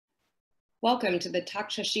Welcome to the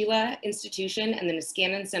Takshashila Institution and the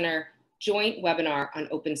Niskanen Center joint webinar on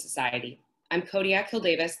open society. I'm Kodiak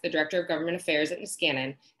Davis, the Director of Government Affairs at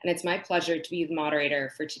Niskanen, and it's my pleasure to be the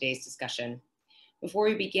moderator for today's discussion. Before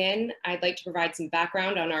we begin, I'd like to provide some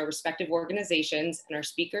background on our respective organizations and our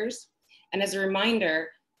speakers. And as a reminder,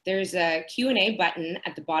 there's a Q&A button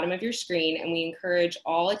at the bottom of your screen, and we encourage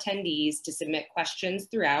all attendees to submit questions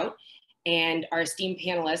throughout, and our esteemed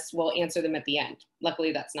panelists will answer them at the end.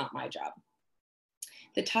 Luckily, that's not my job.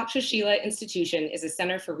 The Takshashila Institution is a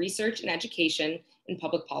center for research and education in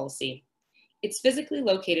public policy. It's physically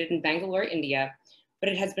located in Bangalore, India, but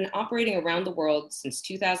it has been operating around the world since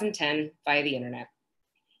 2010 via the internet.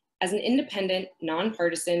 As an independent,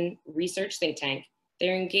 nonpartisan research think tank, they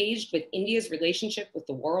are engaged with India's relationship with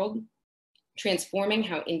the world, transforming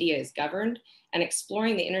how India is governed, and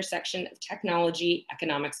exploring the intersection of technology,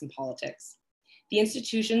 economics, and politics. The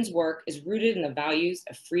institution's work is rooted in the values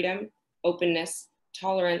of freedom, openness,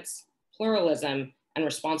 tolerance, pluralism, and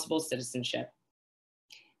responsible citizenship.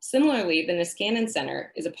 Similarly, the Niskanen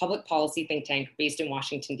Center is a public policy think tank based in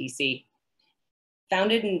Washington, D.C.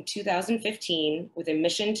 Founded in 2015 with a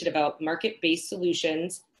mission to develop market-based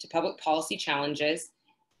solutions to public policy challenges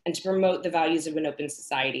and to promote the values of an open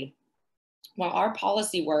society. While our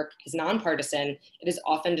policy work is nonpartisan, it is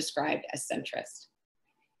often described as centrist.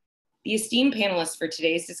 The esteemed panelists for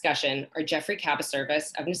today's discussion are Geoffrey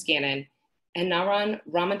Kabaservice of Niskanen and Narayan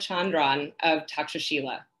Ramachandran of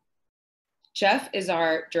Takshashila. Jeff is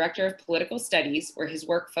our Director of Political Studies, where his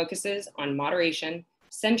work focuses on moderation,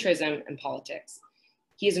 centrism, and politics.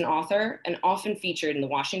 He is an author and often featured in the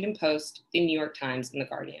Washington Post, the New York Times, and the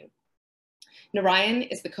Guardian. Narayan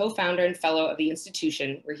is the co-founder and fellow of the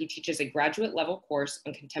institution, where he teaches a graduate level course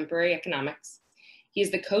on contemporary economics. He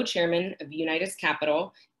is the co-chairman of Unitas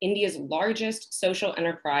Capital, India's largest social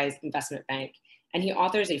enterprise investment bank, and he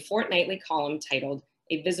authors a fortnightly column titled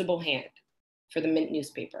A Visible Hand for the Mint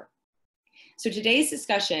newspaper. So today's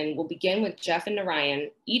discussion will begin with Jeff and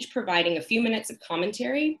Narayan, each providing a few minutes of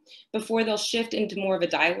commentary before they'll shift into more of a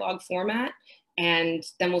dialogue format, and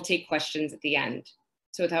then we'll take questions at the end.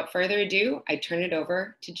 So without further ado, I turn it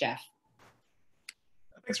over to Jeff.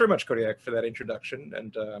 Thanks very much, Kodiak, for that introduction,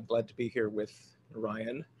 and I'm glad to be here with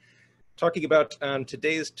Narayan, talking about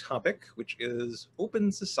today's topic, which is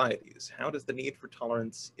open societies. How does the need for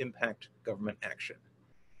tolerance impact government action?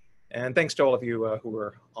 And thanks to all of you who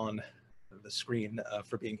are on the screen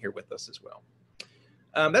for being here with us as well.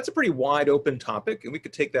 That's a pretty wide open topic, and we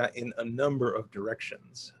could take that in a number of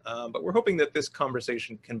directions. But we're hoping that this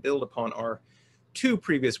conversation can build upon our two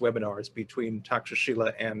previous webinars between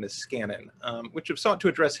Takshashila and Niskanen, which have sought to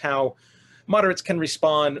address how moderates can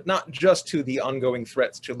respond not just to the ongoing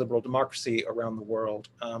threats to liberal democracy around the world,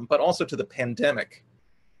 but also to the pandemic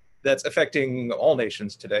that's affecting all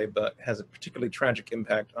nations today, but has a particularly tragic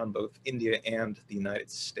impact on both India and the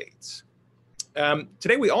United States.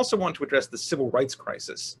 Today, we also want to address the civil rights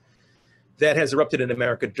crisis that has erupted in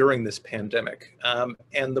America during this pandemic,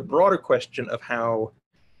 and the broader question of how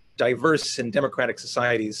diverse and democratic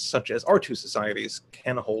societies, such as our two societies,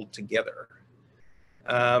 can hold together.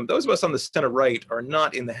 Those of us on the center right are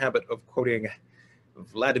not in the habit of quoting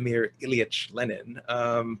Vladimir Ilyich Lenin,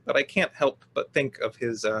 but I can't help but think of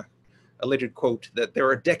his alleged quote that there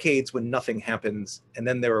are decades when nothing happens, and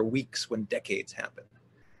then there are weeks when decades happen.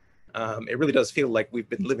 It really does feel like we've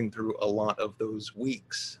been living through a lot of those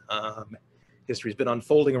weeks. History's been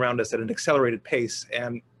unfolding around us at an accelerated pace,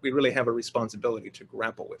 and we really have a responsibility to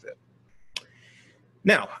grapple with it.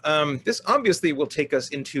 Now, this obviously will take us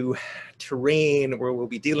into terrain where we'll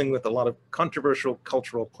be dealing with a lot of controversial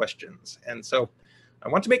cultural questions. And so I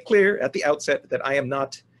want to make clear at the outset that I am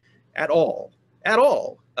not at all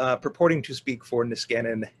purporting to speak for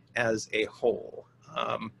Niskanen as a whole.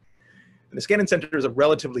 The Niskanen Center is a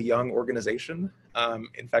relatively young organization.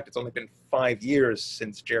 In fact, it's only been 5 years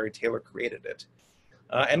since Jerry Taylor created it.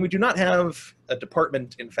 And we do not have a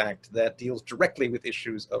department, in fact, that deals directly with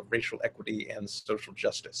issues of racial equity and social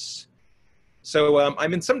justice. So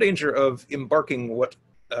I'm in some danger of embarking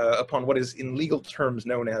upon what is in legal terms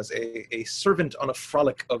known as a servant on a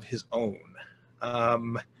frolic of his own.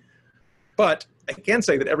 But I can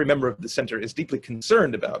say that every member of the center is deeply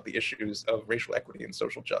concerned about the issues of racial equity and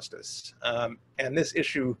social justice. And this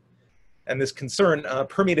issue and this concern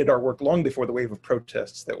permeated our work long before the wave of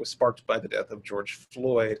protests that was sparked by the death of George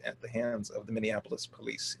Floyd at the hands of the Minneapolis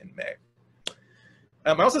police in May.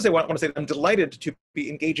 I also want to say that I'm delighted to be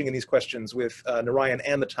engaging in these questions with Narayan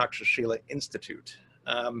and the Takshashila Institute.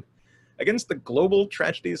 Against the global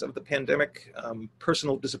tragedies of the pandemic,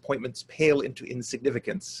 personal disappointments pale into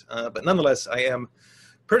insignificance, but nonetheless, I am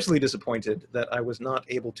personally disappointed that I was not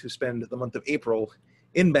able to spend the month of April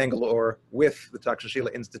in Bangalore with the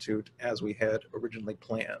Takshashila Institute as we had originally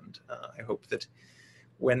planned. I hope that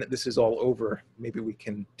when this is all over, maybe we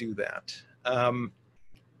can do that.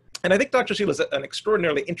 And I think Takshashila is an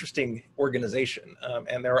extraordinarily interesting organization,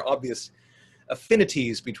 and there are obvious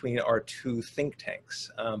affinities between our two think tanks.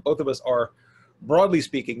 Both of us are, broadly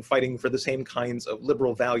speaking, fighting for the same kinds of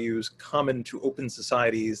liberal values common to open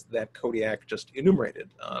societies that Kodiak just enumerated: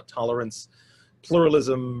 tolerance,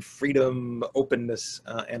 pluralism, freedom, openness,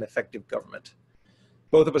 and effective government.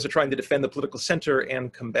 Both of us are trying to defend the political center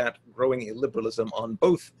and combat growing illiberalism on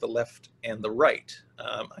both the left and the right.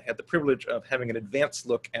 I had the privilege of having an advanced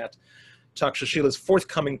look at Takshashila's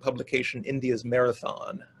forthcoming publication, India's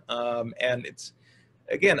Marathon. And it's,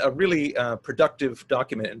 again, a really productive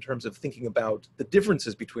document in terms of thinking about the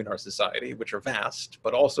differences between our society, which are vast,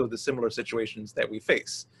 but also the similar situations that we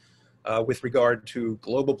face with regard to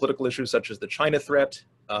global political issues such as the China threat,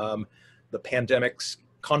 the pandemic's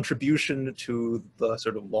contribution to the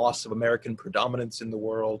sort of loss of American predominance in the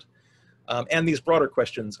world, and these broader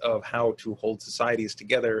questions of how to hold societies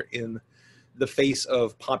together in the face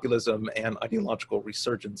of populism and ideological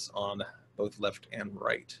resurgence on both left and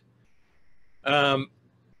right.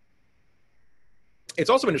 It's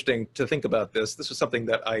also interesting to think about this. This was something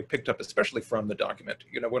that I picked up especially from the document.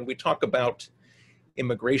 You know, when we talk about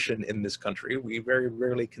immigration in this country, we very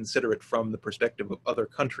rarely consider it from the perspective of other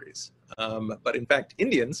countries. But in fact,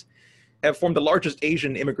 Indians have formed the largest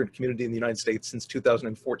Asian immigrant community in the United States since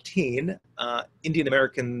 2014. Indian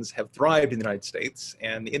Americans have thrived in the United States,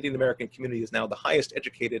 and the Indian American community is now the highest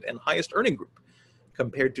educated and highest earning group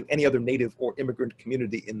compared to any other native or immigrant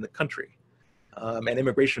community in the country. And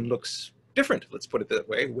immigration looks different, let's put it that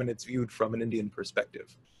way, when it's viewed from an Indian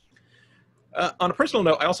perspective. On a personal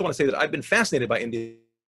note, I also want to say that I've been fascinated by India.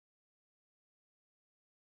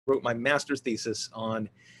 I wrote my master's thesis on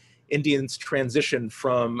Indians' transition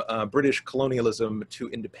from British colonialism to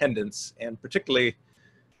independence, and particularly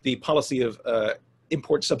the policy of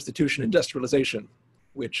import substitution industrialization,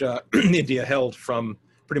 which India held from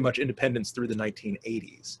pretty much independence through the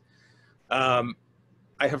 1980s.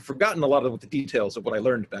 I have forgotten a lot of the details of what I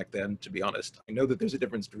learned back then, to be honest. I know that there's a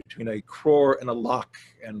difference between a crore and a lakh,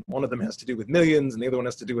 and one of them has to do with millions, and the other one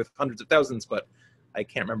has to do with hundreds of thousands, but I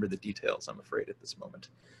can't remember the details, I'm afraid, at this moment.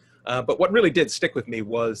 But what really did stick with me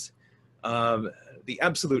was the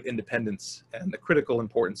absolute independence and the critical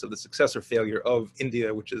importance of the success or failure of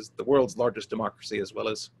India, which is the world's largest democracy, as well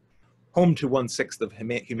as home to 1/6 of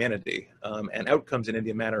humanity, and outcomes in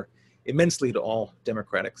India matter immensely to all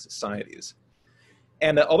democratic societies.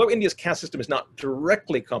 And although India's caste system is not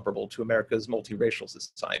directly comparable to America's multiracial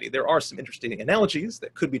society, there are some interesting analogies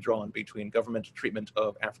that could be drawn between governmental treatment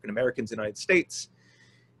of African Americans in the United States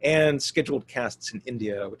and scheduled castes in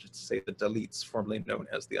India, which is to say the Dalits, formerly known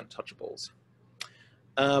as the Untouchables.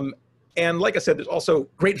 And like I said, there's also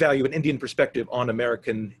great value in Indian perspective on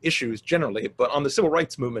American issues generally, but on the civil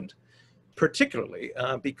rights movement particularly,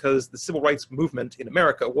 because the civil rights movement in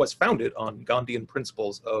America was founded on Gandhian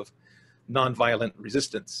principles of nonviolent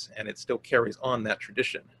resistance, and it still carries on that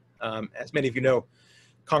tradition. As many of you know,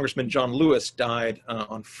 Congressman John Lewis died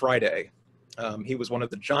on Friday. He was one of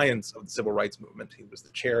the giants of the civil rights movement. He was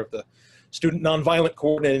the chair of the Student Nonviolent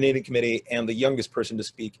Coordinating Committee and the youngest person to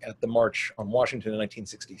speak at the March on Washington in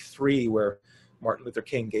 1963, where Martin Luther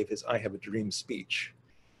King gave his I Have a Dream speech.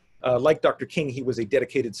 Like Dr. King, he was a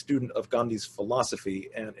dedicated student of Gandhi's philosophy,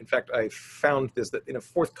 and in fact, I found this, that in a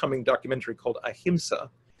forthcoming documentary called Ahimsa,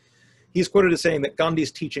 he's quoted as saying that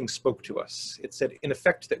Gandhi's teaching spoke to us. It said, in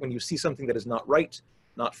effect, that when you see something that is not right,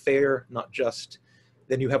 not fair, not just,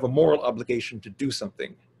 then you have a moral obligation to do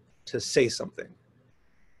something, to say something.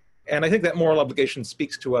 And I think that moral obligation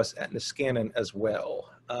speaks to us at Niskanen as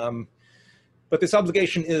well. But this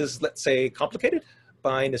obligation is, let's say, complicated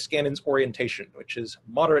by Niskanen's orientation, which is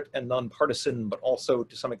moderate and nonpartisan, but also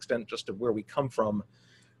to some extent just of where we come from,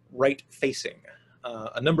 right-facing.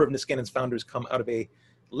 A number of Niskanen's founders come out of a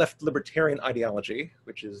left libertarian ideology,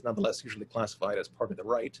 which is nonetheless usually classified as part of the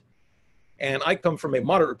right. And I come from a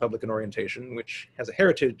moderate Republican orientation, which has a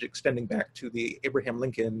heritage extending back to the Abraham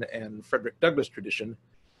Lincoln and Frederick Douglass tradition,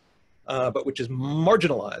 but which is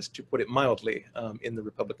marginalized, to put it mildly, in the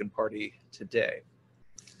Republican Party today.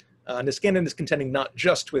 Niskanen is contending not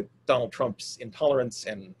just with Donald Trump's intolerance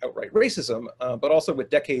and outright racism, but also with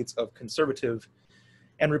decades of conservative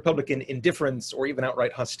and Republican indifference or even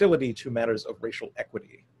outright hostility to matters of racial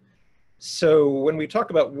equity. So when we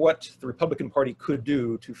talk about what the Republican Party could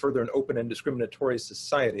do to further an open and discriminatory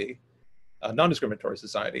society, non-discriminatory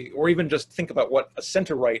society, or even just think about what a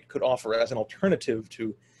center-right could offer as an alternative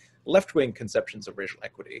to left-wing conceptions of racial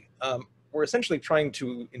equity. We're essentially trying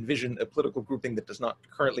to envision a political grouping that does not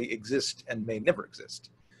currently exist and may never exist.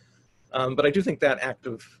 But I do think that act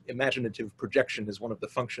of imaginative projection is one of the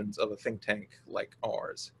functions of a think tank like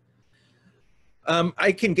ours.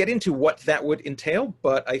 I can get into what that would entail,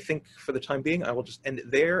 but I think for the time being, I will just end it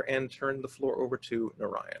there and turn the floor over to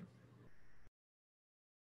Narayan.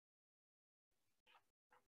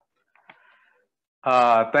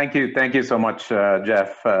 Thank you so much,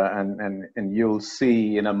 Jeff. And you'll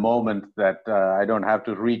see in a moment that I don't have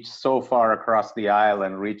to reach so far across the aisle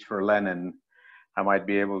and reach for Lenin. I might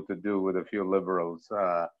be able to do with a few liberals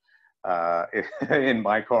in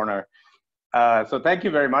my corner. So thank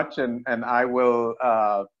you very much, and I will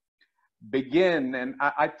begin. And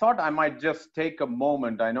I thought I might just take a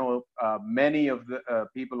moment. I know many of the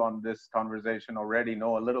people on this conversation already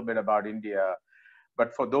know a little bit about India.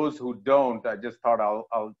 But for those who don't, I just thought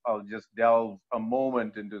I'll just delve a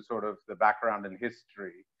moment into sort of the background and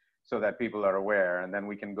history so that people are aware, and then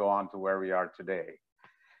we can go on to where we are today.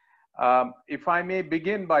 If I may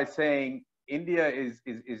begin by saying India is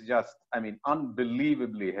just, I mean,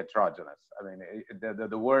 unbelievably heterogeneous. I mean,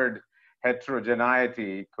 the word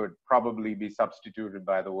heterogeneity could probably be substituted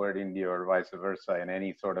by the word India or vice versa in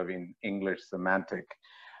any sort of English semantic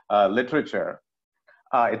literature.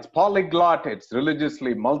 It's polyglot, it's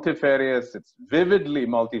religiously multifarious, it's vividly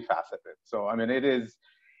multifaceted. So, I mean, it is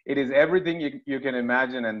everything you can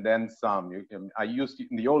imagine and then some. In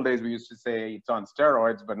the old days, we used to say it's on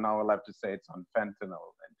steroids, but now I'll have to say it's on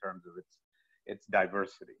fentanyl in terms of its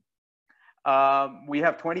diversity. We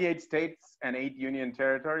have 28 states and 8 union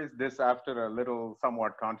territories. This after a little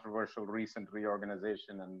somewhat controversial recent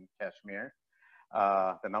reorganization in Kashmir.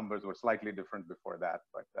 The numbers were slightly different before that,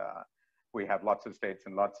 but we have lots of states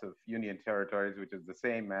and lots of union territories, which is the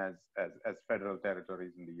same as federal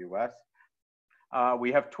territories in the US.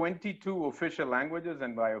 We have 22 official languages,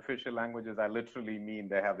 and by official languages, I literally mean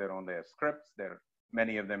they have their scripts,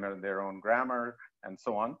 many of them are their own grammar, and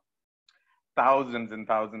so on. Thousands and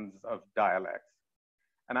thousands of dialects.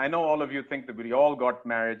 And I know all of you think that we all got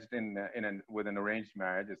married with an arranged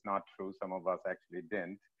marriage. It's not true, some of us actually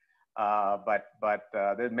didn't. But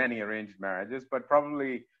there's many arranged marriages, but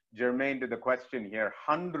probably germane to the question here,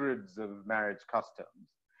 hundreds of marriage customs,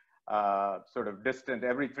 sort of distant,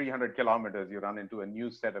 every 300 kilometers, you run into a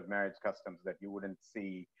new set of marriage customs that you wouldn't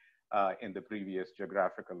see in the previous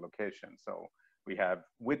geographical location. So we have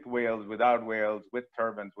with veils, without veils, with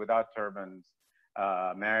turbans, without turbans,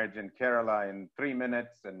 marriage in Kerala in 3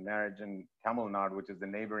 minutes, and marriage in Tamil Nadu, which is the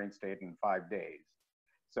neighboring state, in 5 days.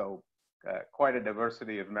 So quite a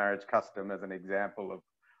diversity of marriage custom as an example of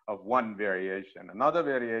one variation. Another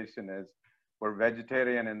variation is we're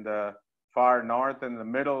vegetarian in the far north and the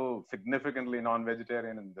middle, significantly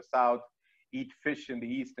non-vegetarian in the south, eat fish in the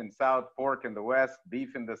east and south, pork in the west,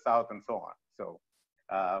 beef in the south, and so on. So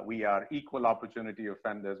we are equal opportunity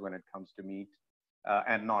offenders when it comes to meat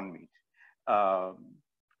and non-meat.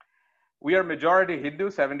 We are majority Hindu,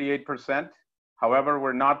 78%. However,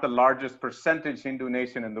 we're not the largest percentage Hindu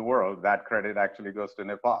nation in the world. That credit actually goes to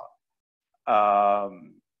Nepal.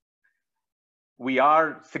 We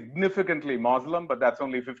are significantly Muslim, but that's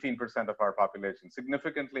only 15% of our population.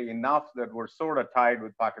 Significantly enough that we're sort of tied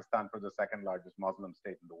with Pakistan for the second largest Muslim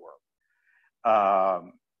state in the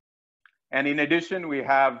world. And in addition, we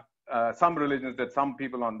have some religions that some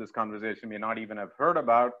people on this conversation may not even have heard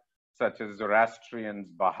about, such as Zoroastrians,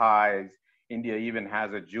 Baha'is. India even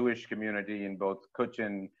has a Jewish community in both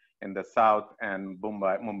Cochin in the south and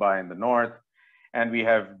Mumbai in the north. And we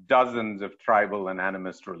have dozens of tribal and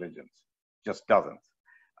animist religions. Just dozens.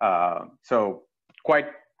 So quite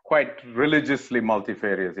religiously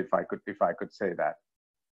multifarious, if I could say that.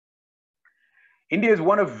 India is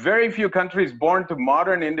one of very few countries born to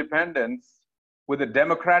modern independence with a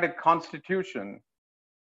democratic constitution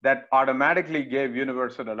that automatically gave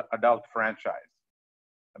universal adult franchise.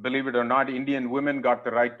 Believe it or not, Indian women got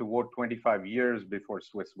the right to vote 25 years before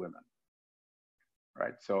Swiss women.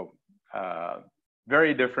 Right, so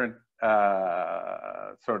very different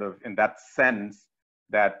sort of in that sense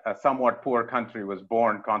that a somewhat poor country was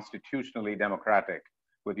born constitutionally democratic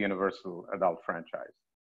with universal adult franchise.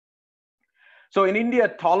 So in India,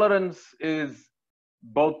 tolerance is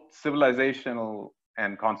both civilizational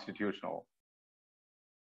and constitutional.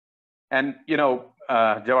 And, you know,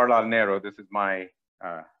 Jawaharlal Nehru, this is my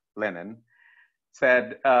Lenin,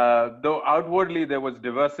 said, though outwardly there was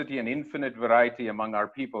diversity and infinite variety among our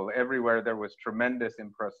people, everywhere there was tremendous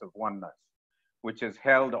impressive oneness, which has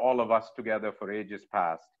held all of us together for ages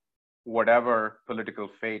past, whatever political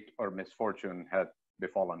fate or misfortune had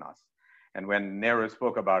befallen us. And when Nehru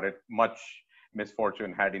spoke about it, much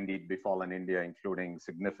misfortune had indeed befallen India, including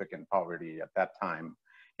significant poverty at that time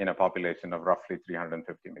in a population of roughly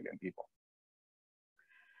 350 million people.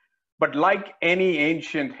 But like any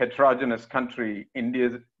ancient heterogeneous country,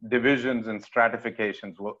 India's divisions and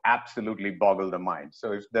stratifications will absolutely boggle the mind.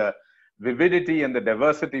 So if the vividity and the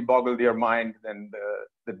diversity boggled your mind, then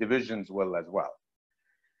the divisions will as well.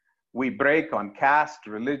 We break on caste,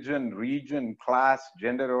 religion, region, class,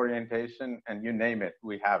 gender orientation, and you name it,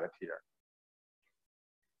 we have it here.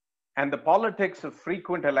 And the politics of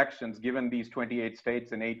frequent elections, given these 28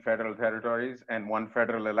 states and 8 federal territories and 1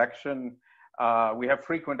 federal election, we have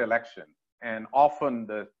frequent election. And often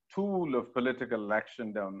the tool of political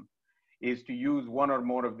electiondom is to use one or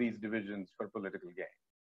more of these divisions for political gain.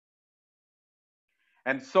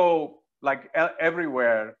 And so, like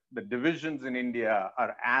everywhere, the divisions in India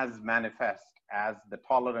are as manifest as the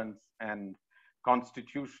tolerance and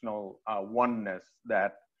constitutional oneness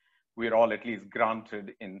that we're all at least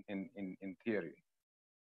granted in theory.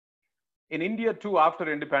 In India too,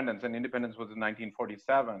 after independence, and independence was in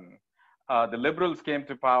 1947, the liberals came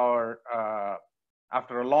to power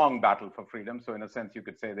after a long battle for freedom. So in a sense, you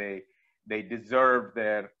could say they deserved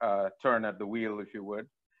their turn at the wheel, if you would.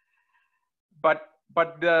 But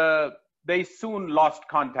they soon lost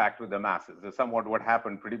contact with the masses. That's somewhat what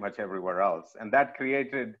happened pretty much everywhere else. And that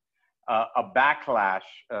created a backlash,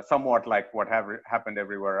 somewhat like what happened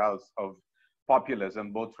everywhere else, of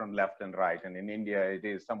populism, both from left and right. And in India, it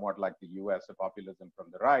is somewhat like the US, a populism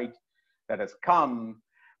from the right that has come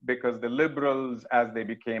because the liberals, as they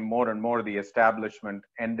became more and more the establishment,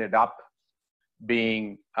 ended up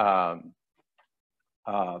being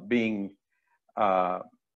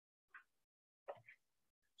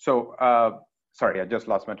sorry, I just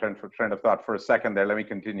lost my train of thought for a second there. Let me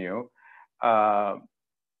continue.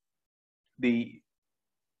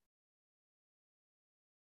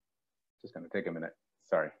 Just going to take a minute.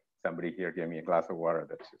 Sorry, somebody here gave me a glass of water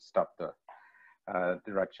that stopped the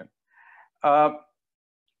direction.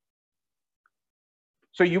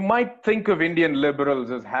 So you might think of Indian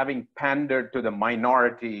liberals as having pandered to the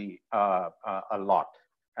minority a lot,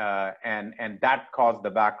 and that caused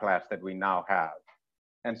the backlash that we now have.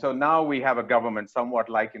 And so now we have a government somewhat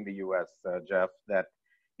like in the US, Jeff, that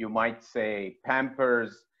you might say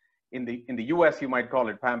pampers. In the US, you might call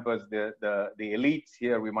it pampers the elites.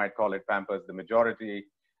 Here, we might call it pampers the majority.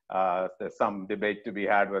 There's some debate to be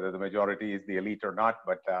had whether the majority is the elite or not,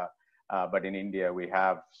 but in India, we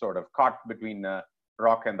have sort of caught between the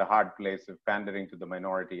rock and the hard place of pandering to the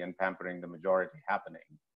minority and pampering the majority happening,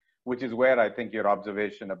 which is where I think your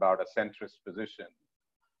observation about a centrist position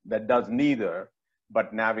that does neither,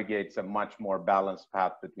 but navigates a much more balanced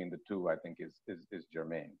path between the two, I think is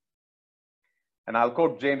germane. And I'll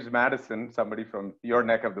quote James Madison, somebody from your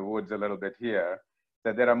neck of the woods a little bit here,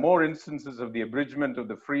 that there are more instances of the abridgment of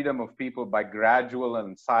the freedom of people by gradual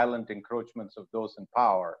and silent encroachments of those in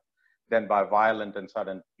power than by violent and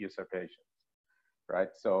sudden usurpations, right?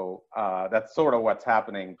 So that's sort of what's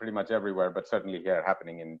happening pretty much everywhere, but certainly here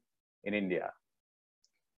happening in India.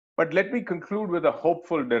 But let me conclude with a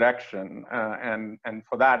hopeful direction, and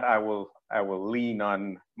for that I will lean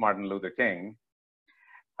on Martin Luther King.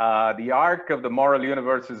 The arc of the moral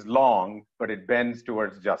universe is long, but it bends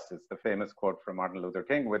towards justice. The famous quote from Martin Luther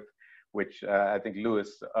King, which I think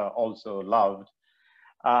Lewis also loved.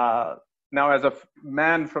 Now, as a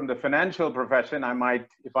man from the financial profession, I might,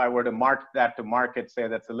 if I were to mark that to market, say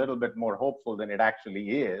that's a little bit more hopeful than it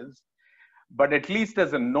actually is. But at least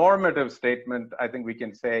as a normative statement, I think we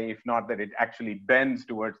can say, if not that it actually bends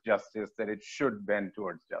towards justice, that it should bend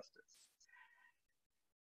towards justice.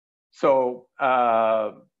 So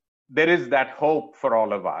there is that hope for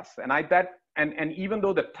all of us. And even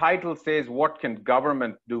though the title says, what can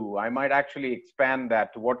government do? I might actually expand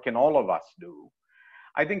that to what can all of us do?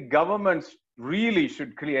 I think governments really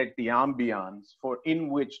should create the ambience in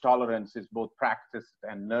which tolerance is both practiced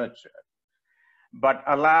and nurtured. But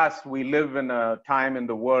alas, we live in a time in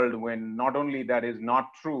the world when not only that is not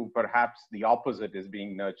true, perhaps the opposite is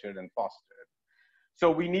being nurtured and fostered.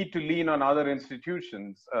 So we need to lean on other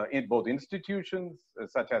institutions, in both institutions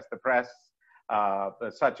such as the press,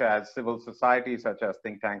 such as civil society, such as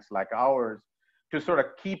think tanks like ours, to sort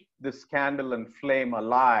of keep this candle and flame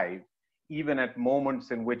alive, even at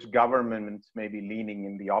moments in which governments may be leaning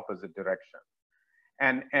in the opposite direction.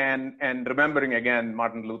 And remembering again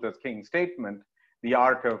Martin Luther King's statement, the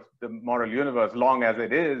arc of the moral universe, long as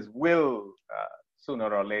it is, will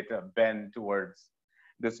sooner or later bend towards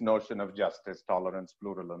this notion of justice, tolerance,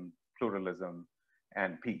 pluralism,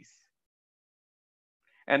 and peace.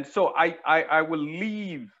 And so I will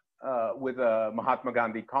leave with a Mahatma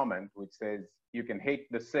Gandhi comment, which says, you can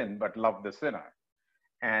hate the sin, but love the sinner.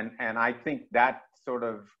 And I think that sort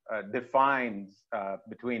of defines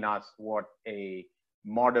between us what a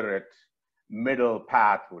moderate middle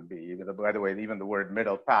path would be. By the way, even the word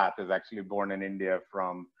middle path is actually born in India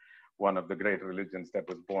from one of the great religions that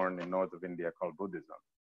was born in north of India called Buddhism.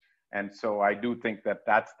 And so I do think that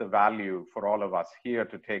that's the value for all of us here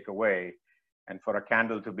to take away, and for a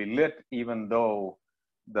candle to be lit, even though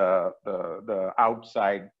the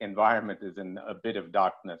outside environment is in a bit of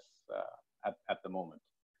darkness at the moment.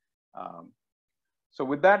 So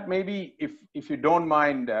with that, maybe if you don't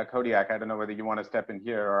mind, Kodiak, I don't know whether you want to step in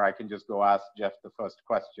here, or I can just go ask Jeff the first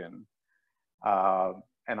question.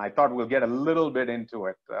 And I thought we'll get a little bit into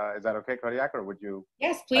it. Is that okay, Kodiak, or would you?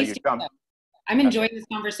 Yes, please. I'm enjoying this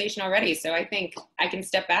conversation already, so I think I can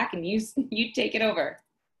step back and you take it over.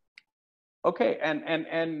 Okay,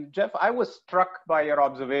 and Jeff, I was struck by your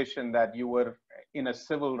observation that you were in a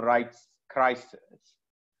civil rights crisis.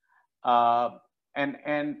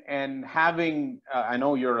 And having, I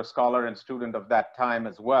know you're a scholar and student of that time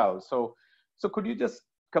as well. So could you just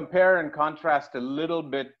compare and contrast a little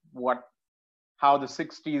bit how the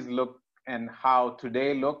 60s looked and how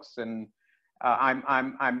today looks? And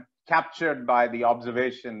I'm captured by the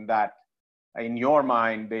observation that in your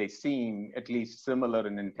mind, they seem at least similar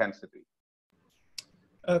in intensity.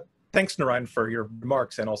 Thanks, Narayan, for your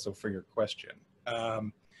remarks and also for your question.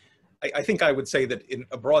 I think I would say that in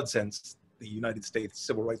a broad sense, the United States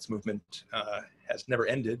civil rights movement has never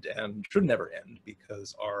ended and should never end,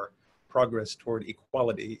 because our progress toward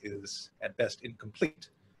equality is at best incomplete.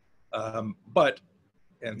 But,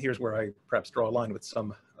 and here's where I perhaps draw a line with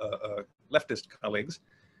some leftist colleagues,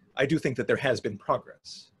 I do think that there has been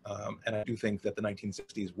progress. And I do think that the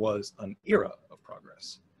 1960s was an era of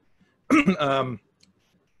progress.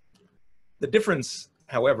 The difference,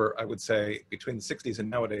 however, I would say between the 60s and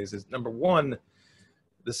nowadays is, number one,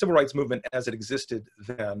 the civil rights movement as it existed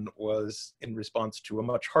then was in response to a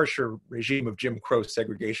much harsher regime of Jim Crow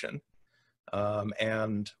segregation.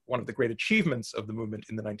 And one of the great achievements of the movement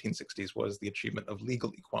in the 1960s was the achievement of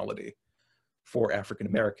legal equality for African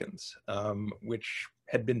Americans, which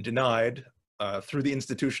had been denied through the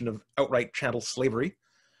institution of outright chattel slavery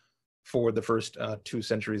for the first 2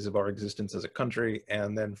 centuries of our existence as a country,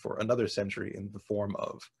 and then for another century in the form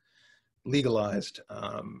of legalized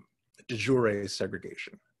de jure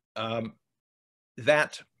segregation.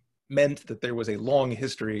 That meant that there was a long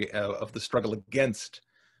history of the struggle against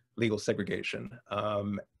legal segregation.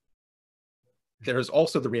 There's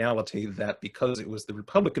also the reality that because it was the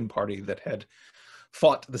Republican Party that had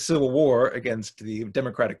fought the Civil War against the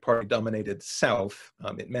Democratic Party-dominated South,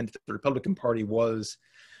 it meant that the Republican Party was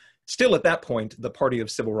still at that point the party of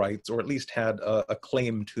civil rights, or at least had a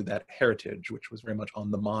claim to that heritage, which was very much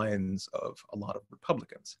on the minds of a lot of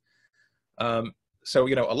Republicans. So,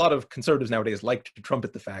 you know, a lot of conservatives nowadays like to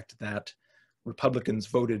trumpet the fact that Republicans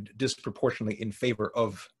voted disproportionately in favor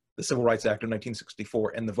of the Civil Rights Act of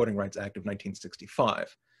 1964 and the Voting Rights Act of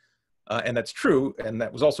 1965. And that's true, and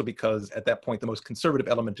that was also because at that point the most conservative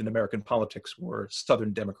element in American politics were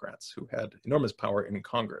Southern Democrats, who had enormous power in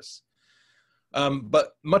Congress.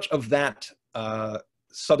 But much of that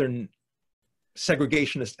Southern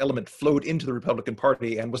segregationist element flowed into the Republican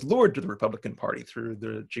Party and was lured to the Republican Party through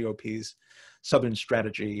the GOP's Southern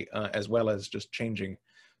strategy, as well as just changing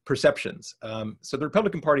perceptions. So the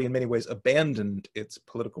Republican Party in many ways abandoned its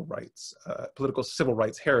political civil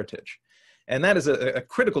rights heritage. And that is a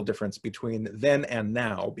critical difference between then and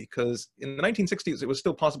now, because in the 1960s, it was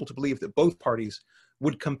still possible to believe that both parties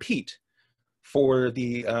would compete for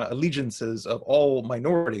the allegiances of all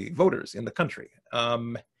minority voters in the country.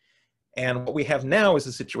 And what we have now is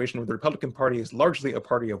a situation where the Republican Party is largely a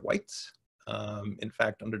party of whites. In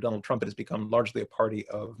fact, under Donald Trump, it has become largely a party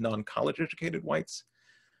of non-college educated whites.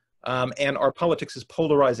 And our politics is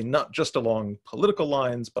polarizing not just along political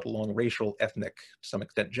lines, but along racial, ethnic, to some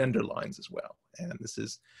extent, gender lines as well. And this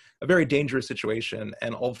is a very dangerous situation.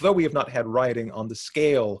 And although we have not had rioting on the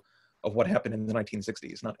scale of what happened in the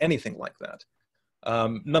 1960s, not anything like that,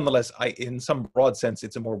 nonetheless, in some broad sense,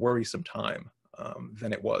 it's a more worrisome time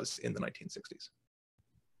than it was in the 1960s.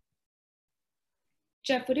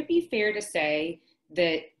 Jeff, would it be fair to say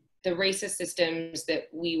that the racist systems that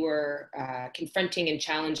we were confronting and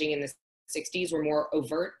challenging in the 60s were more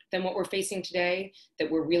overt than what we're facing today, that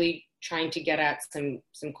we're really trying to get at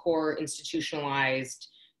some core institutionalized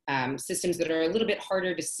systems that are a little bit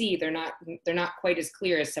harder to see? They're not quite as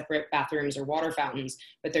clear as separate bathrooms or water fountains,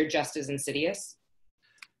 but they're just as insidious?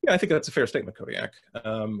 Yeah, I think that's a fair statement, Kodiak.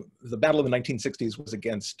 The battle of the 1960s was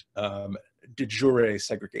against de jure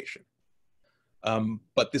segregation.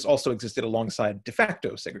 But this also existed alongside de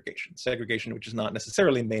facto segregation, segregation which is not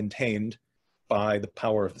necessarily maintained by the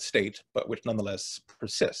power of the state, but which nonetheless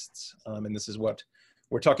persists. And this is what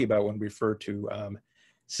we're talking about when we refer to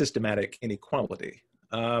systematic inequality.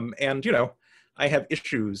 And, you know, I have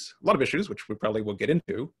issues, a lot of issues, which we probably will get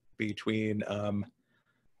into, between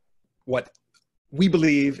what we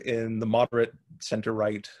believe in the moderate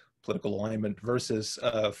center-right political alignment versus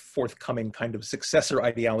a forthcoming kind of successor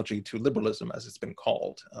ideology to liberalism, as it's been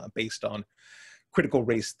called, based on critical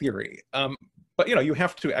race theory. But you know, you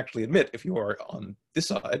have to actually admit, if you are on this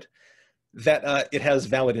side, that it has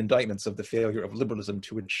valid indictments of the failure of liberalism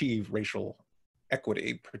to achieve racial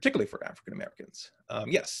equity, particularly for African Americans.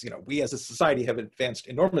 Yes, you know, we as a society have advanced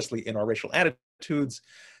enormously in our racial attitudes.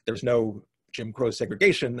 There's no Jim Crow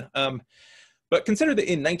segregation. But consider that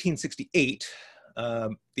in 1968,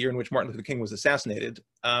 the year in which Martin Luther King was assassinated,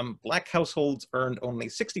 Black households earned only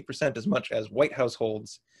 60% as much as white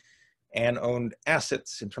households and owned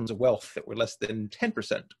assets in terms of wealth that were less than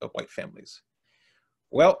 10% of white families.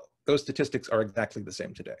 Well, those statistics are exactly the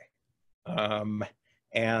same today.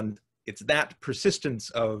 And it's that persistence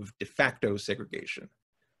of de facto segregation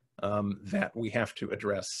that we have to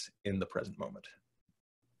address in the present moment.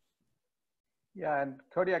 Yeah, and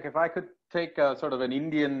Kodiak, if I could take a sort of an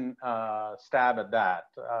Indian stab at that.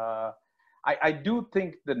 I do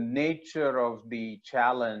think the nature of the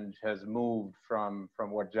challenge has moved from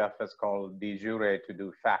what Jeff has called de jure to de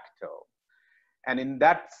facto. And in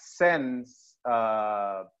that sense,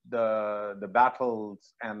 the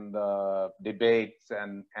battles and the debates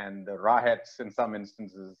and the riots in some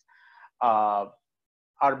instances are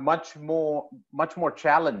much more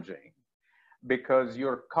challenging, because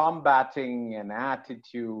you're combating an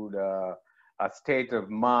attitude, a state of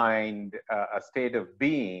mind, a state of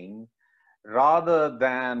being, rather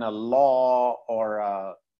than a law or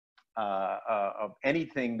of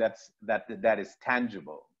anything that is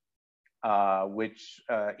tangible, which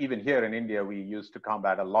even here in India we used to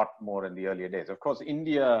combat a lot more in the earlier days. Of course,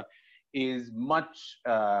 India is much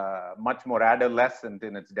more adolescent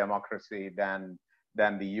in its democracy than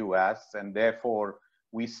the US, and therefore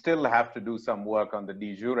we still have to do some work on the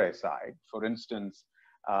de jure side. For instance,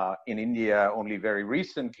 in India, only very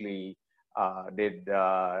recently did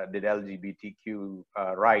LGBTQ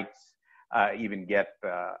rights even get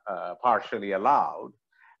partially allowed,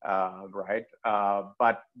 right?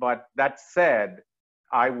 But that said,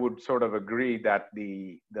 I would sort of agree that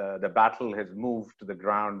the battle has moved to the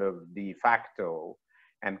ground of de facto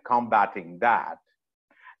and combating that.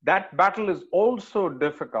 That battle is also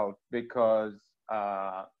difficult because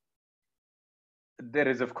there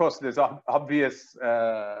is, of course, this obvious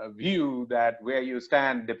view that where you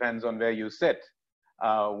stand depends on where you sit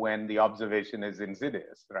when the observation is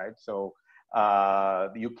insidious, right? So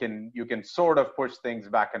you can sort of push things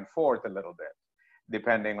back and forth a little bit,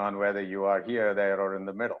 depending on whether you are here, there, or in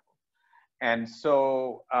the middle. And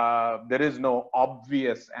so there is no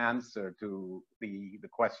obvious answer to the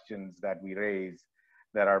questions that we raise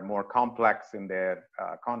that are more complex in their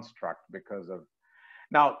construct because of.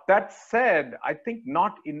 Now, that said, I think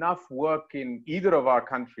not enough work in either of our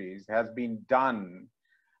countries has been done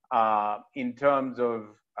in terms of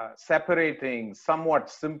separating somewhat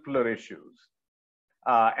simpler issues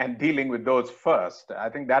and dealing with those first. I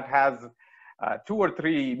think that has 2 or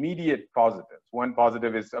 3 immediate positives. One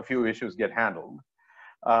positive is a few issues get handled.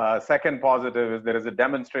 Second positive is there is a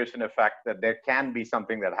demonstration effect that there can be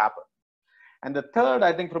something that happens. And the third,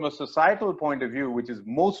 I think from a societal point of view, which is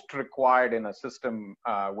most required in a system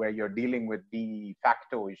where you're dealing with de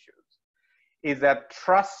facto issues, is that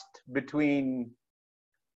trust between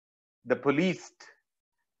the policed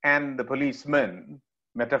and the policemen,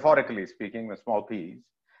 metaphorically speaking, with small p's,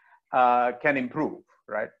 can improve,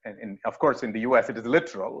 right? And of course, in the US, it is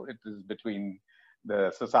literal. It is between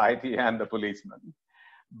the society and the policeman.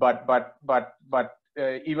 But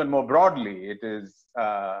even more broadly, it is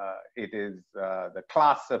the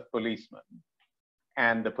class of policemen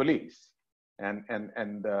and the police, and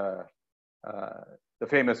the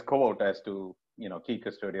famous quote as to, you know, qui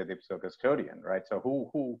custodia ipso custodian, right? So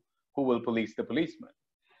who will police the policeman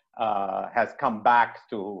has come back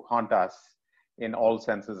to haunt us in all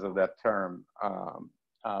senses of that term,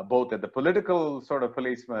 both at the political sort of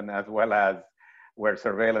policeman as well as where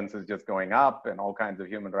surveillance is just going up and all kinds of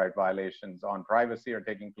human rights violations on privacy are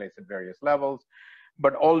taking place at various levels,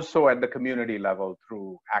 but also at the community level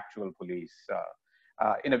through actual police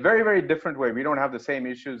in a very, very different way. We don't have the same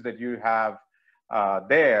issues that you have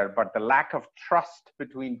there, but the lack of trust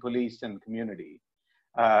between police and community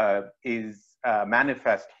is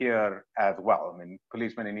manifest here as well. I mean,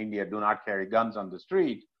 policemen in India do not carry guns on the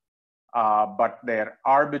street, but their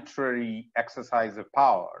arbitrary exercise of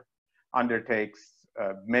power undertakes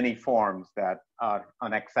many forms that are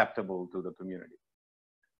unacceptable to the community.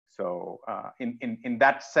 So in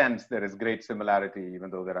that sense, there is great similarity,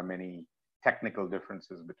 even though there are many technical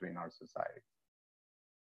differences between our societies.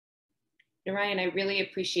 Narayan, I really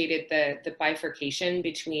appreciated the bifurcation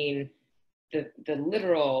between the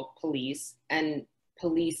literal police and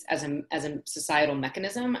police as a societal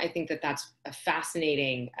mechanism. I think that that's a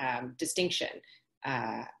fascinating distinction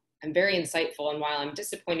and very insightful. And while I'm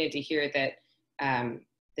disappointed to hear that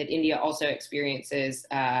that India also experiences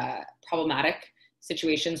problematic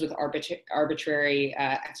situations with arbitrary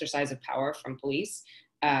exercise of power from police,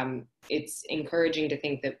 it's encouraging to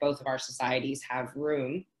think that both of our societies have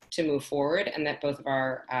room to move forward, and that both of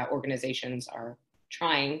our organizations are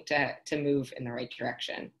trying to move in the right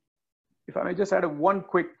direction. If I may just add one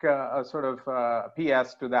quick sort of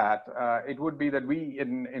PS to that, it would be that we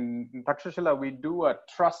in Takshashila, we do a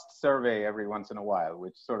trust survey every once in a while,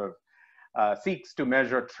 which sort of seeks to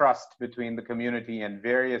measure trust between the community and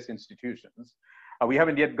various institutions. We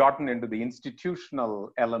haven't yet gotten into the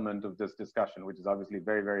institutional element of this discussion, which is obviously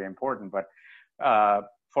very, very important, but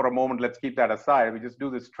for a moment, let's keep that aside. We just do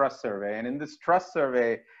this trust survey. And in this trust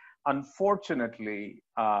survey, unfortunately,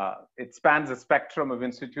 it spans a spectrum of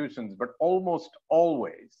institutions, but almost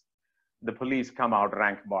always the police come out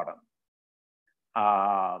rank bottom.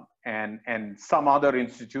 And some other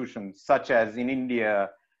institutions, such as in India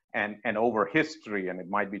and over history, and it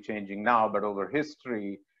might be changing now, but over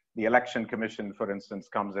history, the Election Commission, for instance,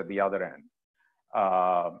 comes at the other end.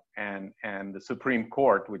 And the Supreme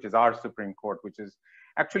Court, which is our Supreme Court, which is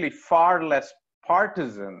actually far less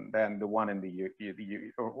partisan than the one in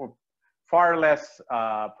or far less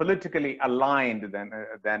politically aligned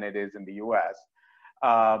than it is in the US,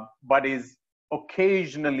 but is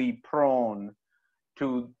occasionally prone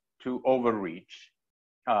to overreach.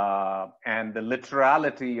 And the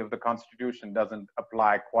literality of the Constitution doesn't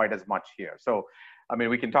apply quite as much here. So, I mean,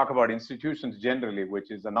 we can talk about institutions generally,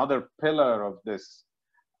 which is another pillar of this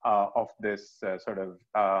sort of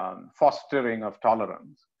fostering of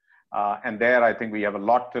tolerance. And there, I think we have a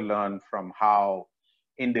lot to learn from how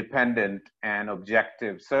independent and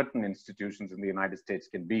objective certain institutions in the United States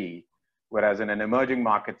can be, whereas in an emerging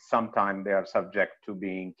market, sometimes they are subject to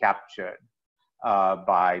being captured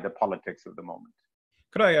by the politics of the moment.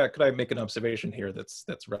 Could I make an observation here that's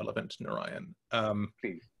relevant, Narayan?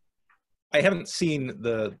 Please. I haven't seen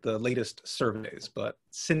the latest surveys, but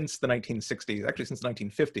since the 1960s, actually since the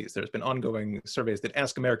 1950s, there's been ongoing surveys that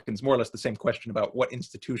ask Americans more or less the same question about what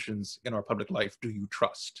institutions in our public life do you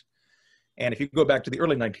trust? And if you go back to the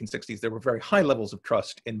early 1960s, there were very high levels of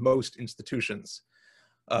trust in most institutions,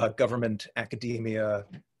 government, academia,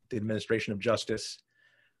 the administration of justice.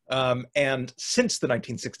 And since the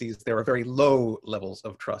 1960s, there are very low levels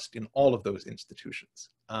of trust in all of those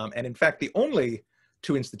institutions. And in fact, the only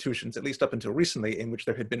two institutions, at least up until recently, in which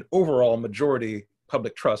there had been overall majority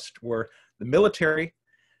public trust were the military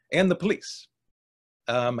and the police.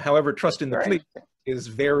 However, trust in the police is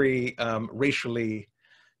very racially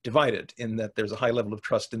divided, in that there's a high level of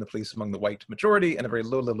trust in the police among the white majority and a very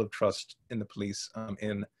low level of trust in the police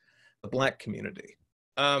in the Black community.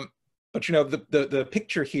 But you know, the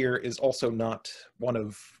picture here is also not one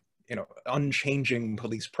of unchanging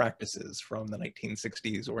police practices from the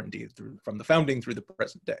 1960s, or indeed from the founding through the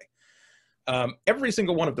present day. Every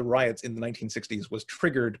single one of the riots in the 1960s was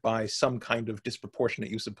triggered by some kind of disproportionate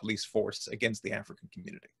use of police force against the African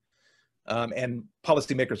community. And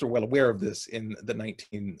policymakers were well aware of this in the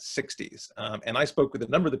 1960s. And I spoke with a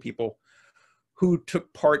number of the people who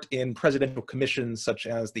took part in presidential commissions, such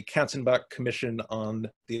as the Katzenbach Commission on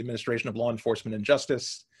the Administration of Law Enforcement and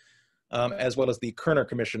Justice, as well as the Kerner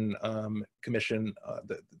Commission on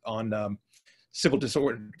civil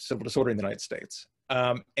disorder in the United States.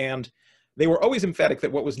 And they were always emphatic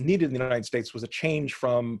that what was needed in the United States was a change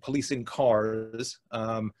from policing cars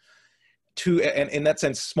to, and in that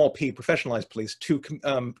sense, small p, professionalized police, to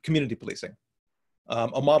community policing.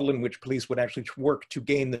 A model in which police would actually work to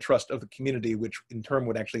gain the trust of the community, which in turn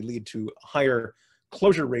would actually lead to a higher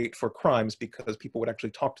closure rate for crimes, because people would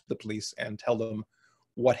actually talk to the police and tell them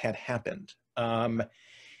what had happened. And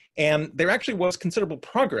there actually was considerable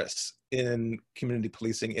progress in community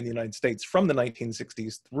policing in the United States from the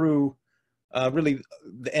 1960s through really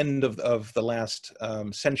the end of the last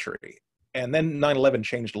century. And then 9/11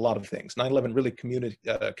 changed a lot of things. 9/11 really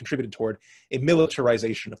contributed toward a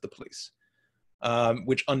militarization of the police,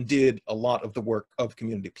 which undid a lot of the work of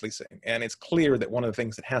community policing. And it's clear that one of the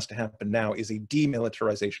things that has to happen now is a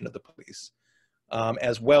demilitarization of the police,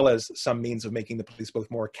 as well as some means of making the police both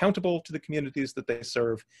more accountable to the communities that they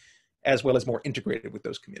serve, as well as more integrated with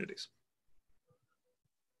those communities.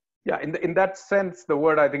 Yeah, in that sense, the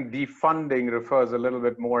word, I think, defunding refers a little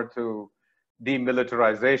bit more to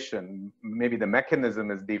demilitarization. Maybe the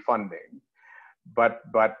mechanism is defunding, but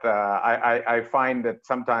I find that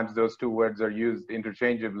sometimes those two words are used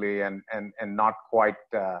interchangeably and not quite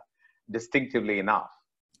distinctively enough.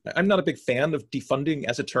 I'm not a big fan of defunding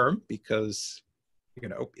as a term because, you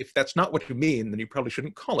know, if that's not what you mean, then you probably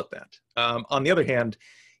shouldn't call it that. On the other hand,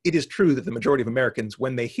 it is true that the majority of Americans,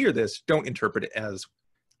 when they hear this, don't interpret it as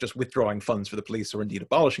just withdrawing funds for the police or indeed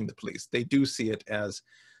abolishing the police. They do see it as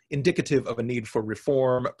indicative of a need for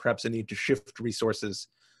reform, perhaps a need to shift resources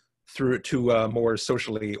through to more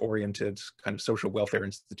socially oriented kind of social welfare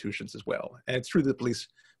institutions as well. And it's true that the police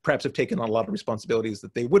perhaps have taken on a lot of responsibilities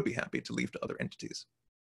that they would be happy to leave to other entities.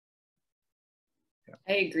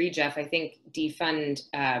 I agree, Jeff. I think defunding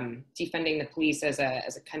the police as a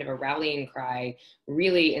kind of a rallying cry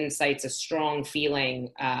really incites a strong feeling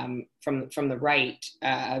from the right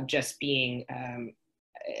of just being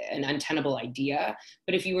an untenable idea.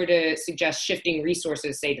 But if you were to suggest shifting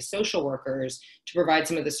resources, say, to social workers to provide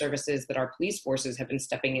some of the services that our police forces have been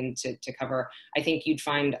stepping in to cover, I think you'd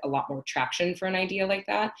find a lot more traction for an idea like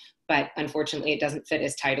that. But unfortunately, it doesn't fit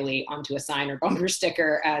as tidily onto a sign or bumper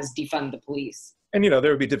sticker as defund the police. And, you know,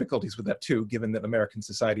 there would be difficulties with that too, given that American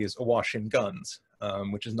society is awash in guns,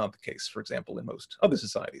 which is not the case, for example, in most other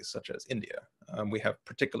societies, such as India. We have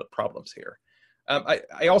particular problems here.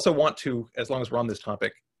 I also want to, as long as we're on this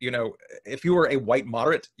topic, you know, if you are a white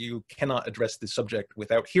moderate, you cannot address this subject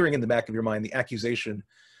without hearing in the back of your mind the accusation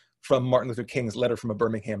from Martin Luther King's letter from a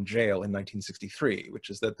Birmingham jail in 1963, which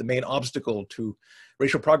is that the main obstacle to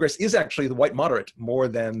racial progress is actually the white moderate more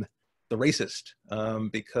than the racist,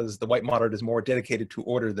 because the white moderate is more dedicated to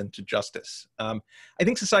order than to justice. I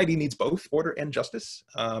think society needs both order and justice,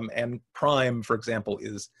 and crime, for example,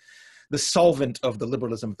 is the solvent of the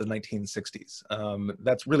liberalism of the 1960s.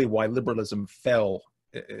 That's really why liberalism fell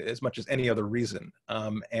as much as any other reason.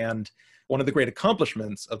 And one of the great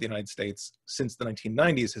accomplishments of the United States since the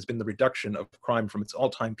 1990s has been the reduction of crime from its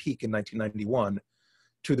all-time peak in 1991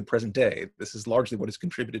 to the present day. This is largely what has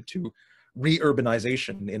contributed to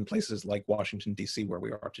re-urbanization in places like Washington, D.C., where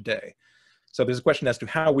we are today. So there's a question as to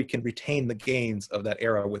how we can retain the gains of that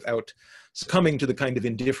era without succumbing to the kind of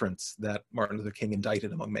indifference that Martin Luther King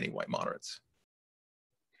indicted among many white moderates.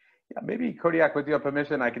 Yeah, maybe, Kodiak, with your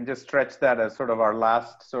permission, I can just stretch that as sort of our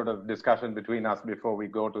last sort of discussion between us before we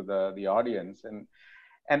go to the audience. And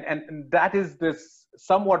that is this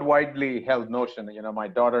somewhat widely held notion. You know, my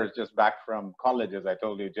daughter is just back from college, as I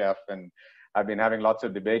told you, Jeff, and I've been having lots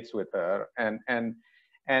of debates with her. And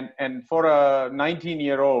for a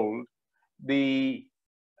 19-year-old, the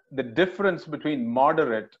difference between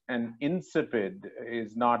moderate and insipid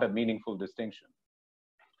is not a meaningful distinction.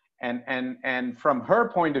 And from her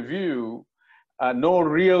point of view, no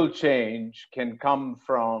real change can come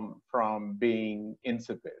from being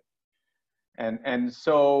insipid. And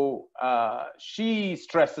so she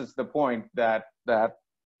stresses the point that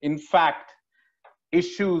in fact,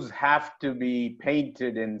 issues have to be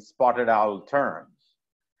painted in spotted owl terms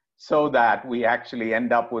so that we actually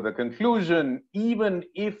end up with a conclusion, even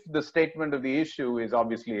if the statement of the issue is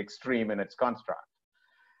obviously extreme in its construct.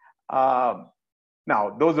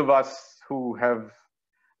 Now, those of us who have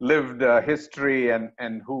lived history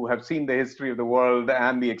and who have seen the history of the world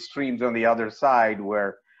and the extremes on the other side,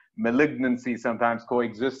 where malignancy sometimes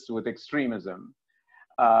coexists with extremism,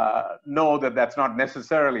 know that that's not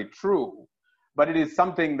necessarily true. But it is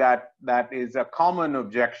something that is a common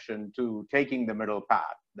objection to taking the middle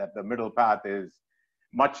path, that the middle path is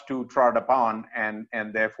much too trod upon and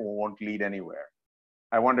therefore won't lead anywhere.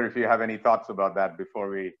 I wonder if you have any thoughts about that before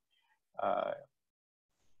we...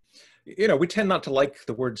 You know, we tend not to like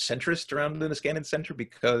the word centrist around the Niskanen Center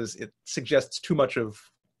because it suggests too much of,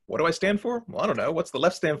 what do I stand for? Well, I don't know. What's the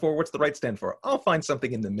left stand for? What's the right stand for? I'll find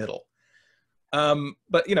something in the middle.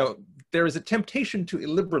 But, you know, there is a temptation to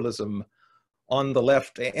illiberalism on the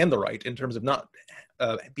left and the right in terms of not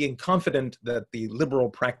being confident that the liberal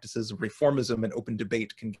practices of reformism and open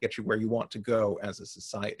debate can get you where you want to go as a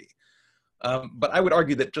society. But I would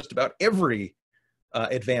argue that just about every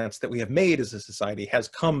advance that we have made as a society has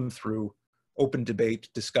come through open debate,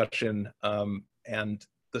 discussion, and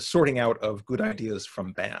the sorting out of good ideas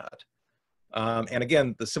from bad. And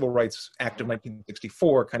again, the Civil Rights Act of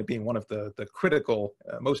 1964 kind of being one of the critical,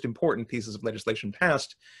 most important pieces of legislation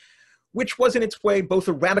passed, which was in its way both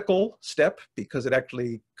a radical step because it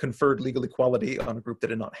actually conferred legal equality on a group that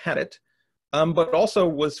had not had it, but also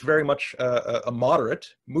was very much a moderate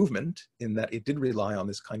movement in that it did rely on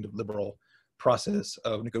this kind of liberal process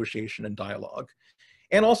of negotiation and dialogue.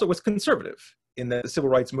 and also was conservative in that the civil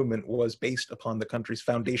rights movement was based upon the country's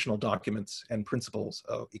foundational documents and principles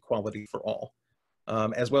of equality for all,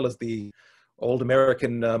 as well as the old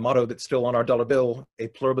American motto that's still on our dollar bill, a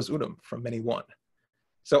pluribus unum, from many one.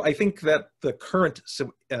 So I think that the current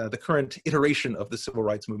iteration of the civil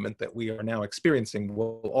rights movement that we are now experiencing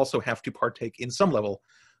will also have to partake in some level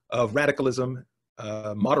of radicalism,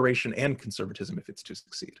 moderation, and conservatism if it's to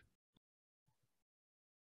succeed.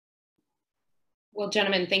 Well,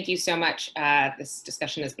 gentlemen, thank you so much. This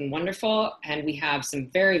discussion has been wonderful, and we have some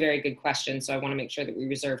very, very good questions, so I want to make sure that we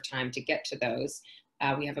reserve time to get to those.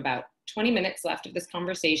 We have about 20 minutes left of this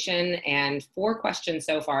conversation and 4 questions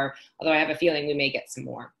so far, although I have a feeling we may get some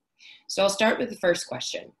more. So I'll start with the first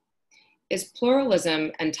question. Is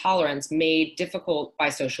pluralism and tolerance made difficult by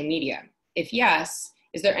social media? If yes,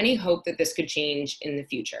 is there any hope that this could change in the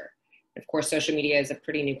future? Of course, social media is a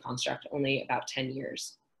pretty new construct, only about 10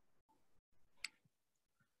 years.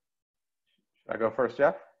 Should I go first,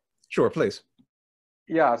 Jeff? Sure, please.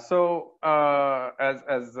 Yeah, so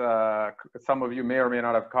as some of you may or may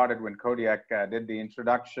not have caught it when Kodiak did the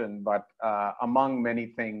introduction, but among many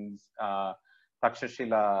things,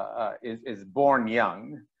 Takshashila is born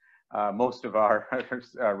young. Most of our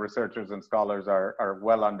researchers and scholars are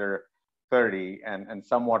well under 30, and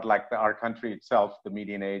somewhat like our country itself, the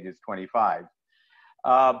median age is 25.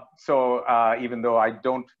 So even though I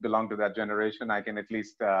don't belong to that generation, I can at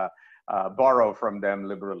least borrow from them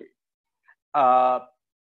liberally.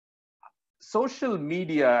 Social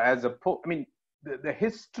media as a, I mean, the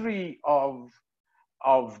history of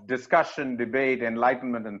discussion, debate,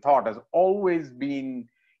 enlightenment, and thought has always been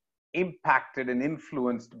impacted and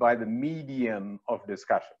influenced by the medium of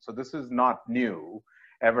discussion. So this is not new.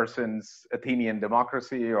 Ever since Athenian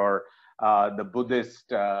democracy or the Buddhist,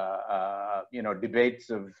 debates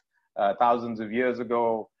of thousands of years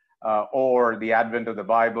ago, or the advent of the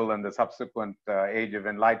Bible and the subsequent age of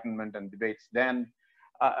enlightenment and debates then,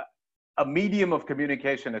 a medium of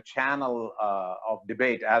communication, a channel of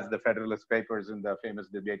debate, as the Federalist Papers and the famous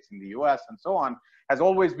debates in the US and so on, has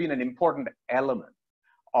always been an important element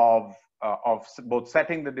of both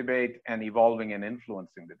setting the debate and evolving and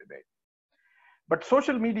influencing the debate. But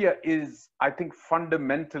social media is, I think,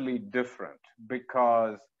 fundamentally different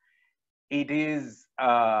because it is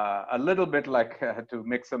a little bit like, to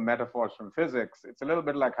mix some metaphors from physics, it's a little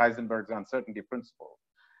bit like Heisenberg's uncertainty principle.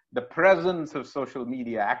 The presence of social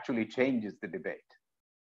media actually changes the debate.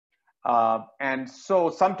 And so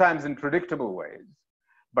sometimes in predictable ways,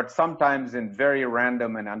 but sometimes in very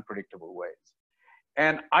random and unpredictable ways.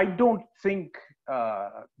 And I don't think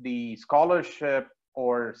the scholarship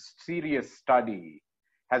or serious study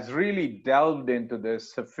has really delved into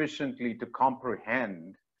this sufficiently to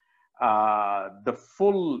comprehend the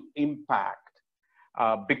full impact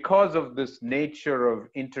because of this nature of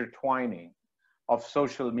intertwining of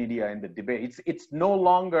social media in the debate. It's no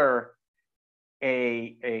longer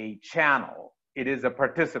a channel, it is a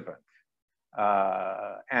participant.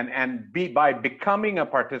 By becoming a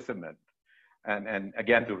participant, and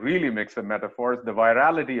again, to really mix the metaphors, the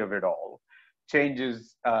virality of it all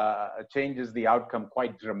changes the outcome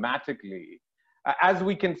quite dramatically. As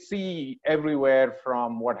we can see everywhere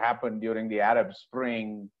from what happened during the Arab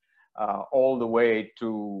Spring all the way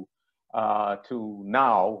to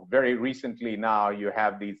now, very recently now, you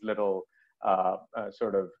have these little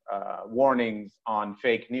warnings on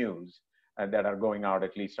fake news that are going out,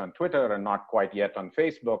 at least on Twitter and not quite yet on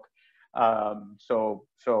Facebook.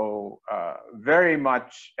 Very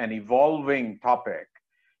much an evolving topic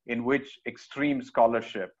in which extreme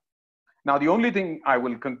scholarship. Now, the only thing I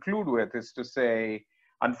will conclude with is to say,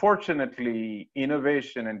 unfortunately,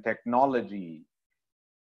 innovation and technology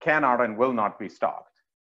cannot and will not be stopped.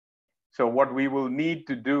 So what we will need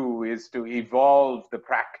to do is to evolve the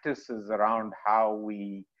practices around how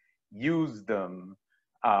we use them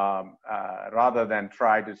rather than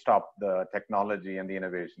try to stop the technology and the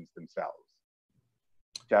innovations themselves.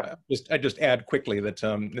 Jeff? I just add quickly that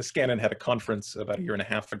Niskanen had a conference about a year and a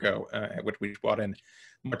half ago at which we brought in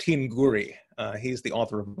Martin Guri. He's the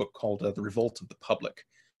author of a book called The Revolt of the Public.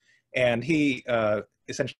 And he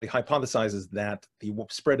essentially hypothesizes that the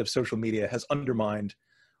spread of social media has undermined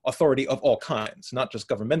authority of all kinds, not just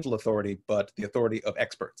governmental authority, but the authority of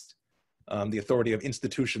experts, the authority of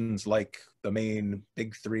institutions like the main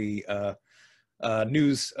big 3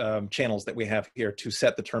 news channels that we have here to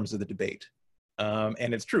set the terms of the debate.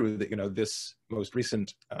 And it's true that, this most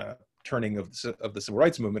recent turning of the civil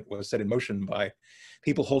rights movement was set in motion by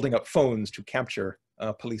people holding up phones to capture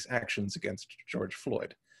police actions against George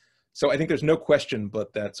Floyd. So I think there's no question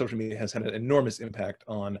but that social media has had an enormous impact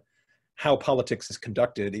on how politics is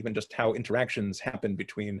conducted, even just how interactions happen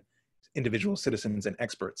between individual citizens and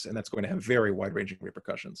experts, and that's going to have very wide-ranging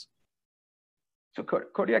repercussions. So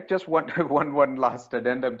Kodiak, just one last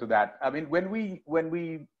addendum to that. I mean, when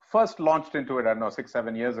we first launched into it, I don't know,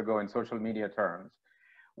 6-7 years ago in social media terms,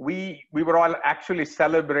 we were all actually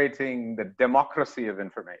celebrating the democracy of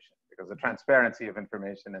information, because the transparency of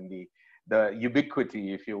information and the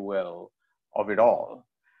ubiquity, if you will, of it all.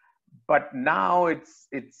 But now it's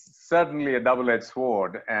certainly a double-edged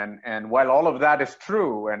sword, and while all of that is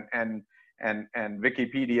true, and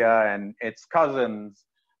Wikipedia and its cousins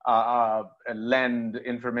lend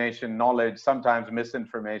information, knowledge, sometimes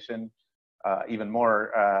misinformation, even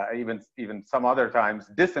more, even some other times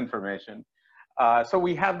disinformation. So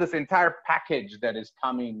we have this entire package that is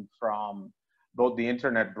coming from both the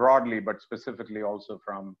internet broadly, but specifically also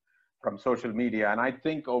from social media. And I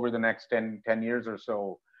think over the next 10 years or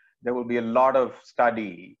so, there will be a lot of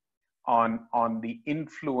study on the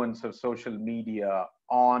influence of social media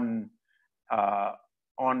on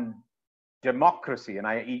democracy. And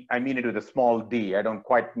I mean it with a small d. I don't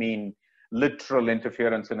quite mean literal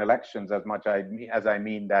interference in elections as much as I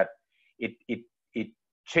mean that it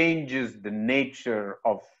changes the nature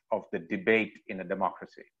of the debate in a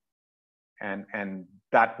democracy. And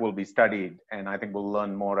that will be studied, and I think we'll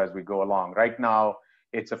learn more as we go along. Right now,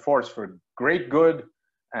 it's a force for great good,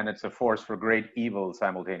 and it's a force for great evil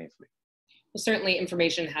simultaneously. Well, certainly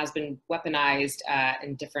information has been weaponized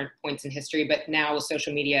in different points in history, but now with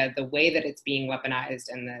social media, the way that it's being weaponized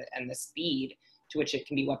and the speed to which it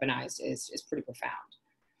can be weaponized is pretty profound.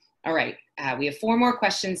 All right, we have 4 more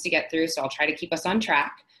questions to get through, so I'll try to keep us on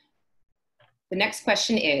track. The next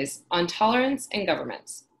question is, on tolerance and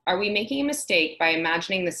governments, are we making a mistake by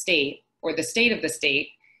imagining the state, or the state of the state,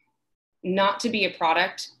 not to be a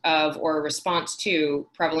product of or a response to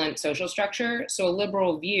prevalent social structure, so a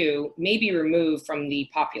liberal view may be removed from the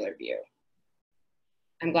popular view?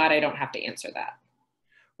 I'm glad I don't have to answer that.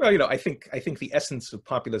 Well, you know, I think the essence of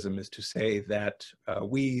populism is to say that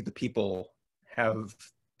we, the people, have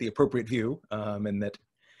the appropriate view, and that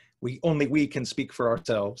only we can speak for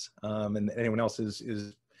ourselves, and anyone else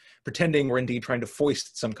is pretending or indeed trying to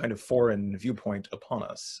foist some kind of foreign viewpoint upon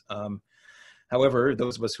us. However,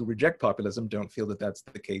 those of us who reject populism don't feel that that's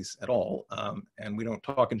the case at all, and we don't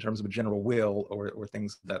talk in terms of a general will or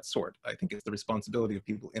things of that sort. I think it's the responsibility of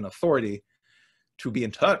people in authority to be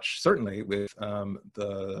in touch, certainly, with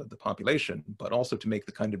the population, but also to make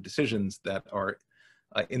the kind of decisions that are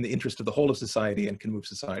in the interest of the whole of society and can move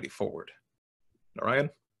society forward. Narayan?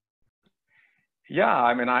 Yeah,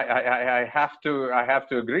 I mean, I have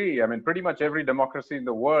to agree. I mean, pretty much every democracy in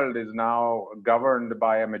the world is now governed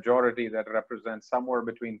by a majority that represents somewhere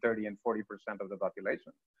between 30 and 40% of the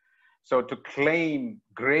population. So to claim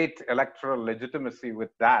great electoral legitimacy with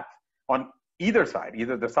that on either side,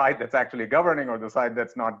 either the side that's actually governing or the side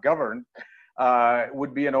that's not governed,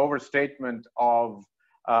 would be an overstatement of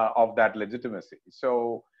that legitimacy.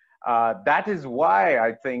 So that is why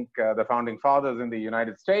I think the founding fathers in the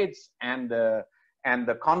United States and the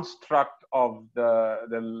construct of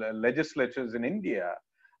the legislatures in India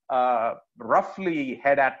roughly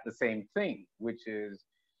head at the same thing, which is,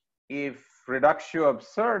 if reductio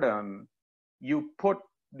absurdum, you put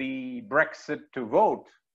the Brexit to vote,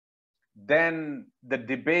 then the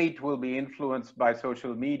debate will be influenced by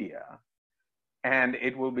social media, and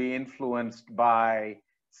it will be influenced by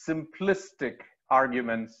simplistic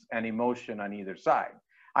arguments and emotion on either side.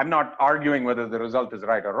 I'm not arguing whether the result is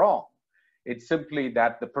right or wrong. It's simply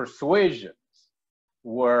that the persuasions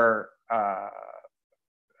were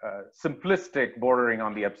simplistic, bordering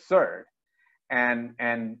on the absurd, and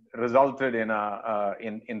resulted in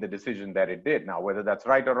the decision that it did. Now, whether that's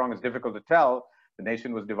right or wrong is difficult to tell. The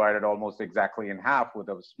nation was divided almost exactly in half, with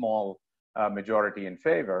a small majority in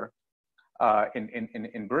favor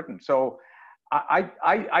in Britain. So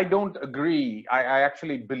I don't agree. I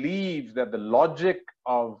actually believe that the logic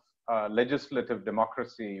of legislative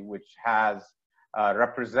democracy, which has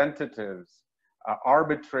representatives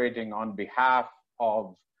arbitrating on behalf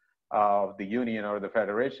of the union or the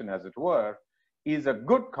federation, as it were, is a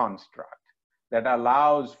good construct that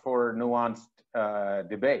allows for nuanced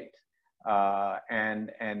debate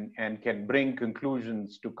and can bring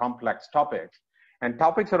conclusions to complex topics. And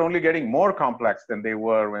topics are only getting more complex than they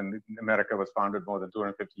were when America was founded more than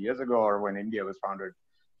 250 years ago, or when India was founded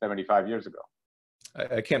 75 years ago.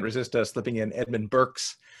 I can't resist slipping in Edmund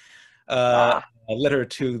Burke's letter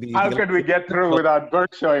to the... How could we get through without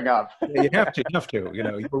Burke showing up? Yeah, you have to. You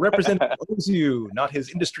know, your representative owes you not his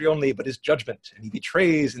industry only, but his judgment, and he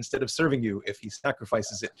betrays instead of serving you if he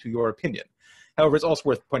sacrifices it to your opinion. However, it's also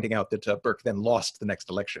worth pointing out that Burke then lost the next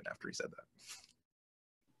election after he said that.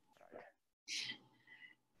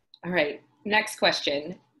 All right, next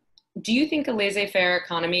question. Do you think a laissez-faire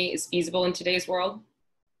economy is feasible in today's world?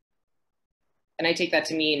 And I take that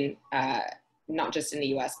to mean not just in the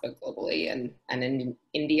US, but globally and in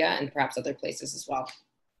India and perhaps other places as well.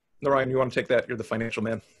 Narayan, you want to take that? You're the financial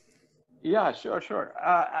man. Yeah, sure.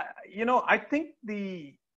 You know, I think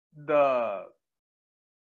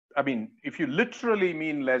I mean, if you literally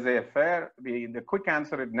mean laissez-faire, the quick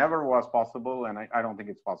answer, it never was possible, and I don't think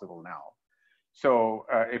it's possible now. So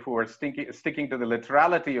if we were sticking to the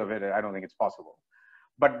literality of it, I don't think it's possible.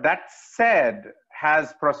 But that said,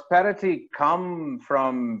 has prosperity come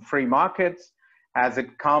from free markets? Has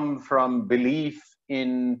it come from belief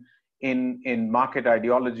in market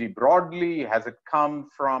ideology broadly? Has it come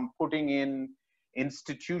from putting in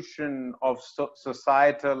institution of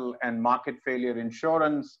societal and market failure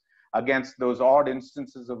insurance against those odd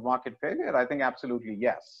instances of market failure? I think absolutely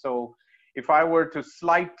yes. So if I were to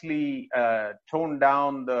slightly tone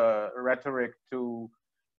down the rhetoric to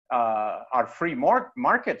are free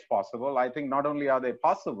markets possible, I think not only are they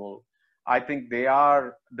possible, I think they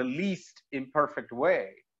are the least imperfect way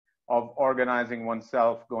of organizing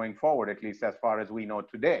oneself going forward, at least as far as we know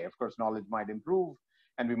today. Of course, knowledge might improve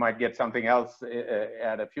and we might get something else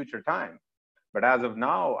at a future time. But as of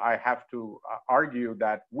now, I have to argue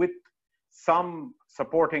that with some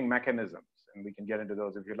supporting mechanisms, and we can get into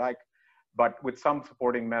those if you like, but with some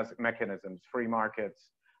supporting mechanisms, free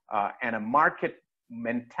markets, and a market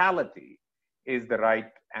mentality is the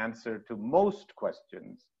right answer to most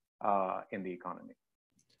questions in the economy.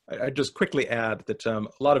 I'd just quickly add that a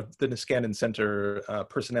lot of the Niskanen Center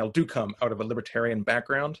personnel do come out of a libertarian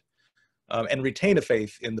background and retain a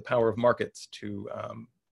faith in the power of markets to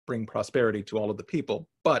bring prosperity to all of the people.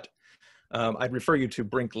 But I'd refer you to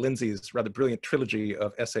Brink Lindsay's rather brilliant trilogy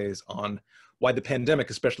of essays on why the pandemic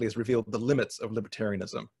especially has revealed the limits of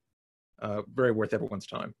libertarianism. Very worth everyone's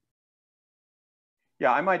time.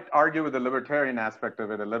 Yeah, I might argue with the libertarian aspect of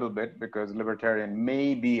it a little bit, because libertarian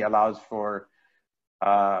maybe allows for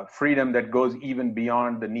freedom that goes even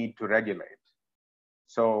beyond the need to regulate.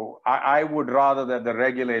 So I would rather that the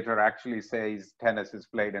regulator actually says tennis is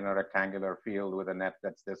played in a rectangular field with a net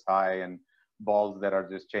that's this high and balls that are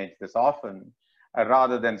just changed this often,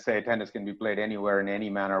 rather than say tennis can be played anywhere in any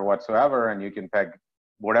manner whatsoever and you can peg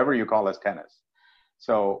whatever you call as tennis.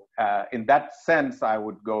 So in that sense, I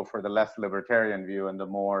would go for the less libertarian view and the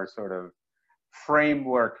more sort of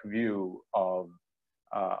framework view of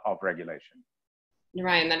regulation.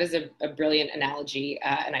 Narayan, that is a brilliant analogy,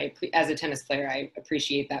 and as a tennis player, I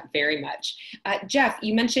appreciate that very much. Jeff,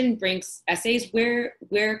 you mentioned Brink's essays. Where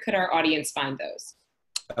could our audience find those?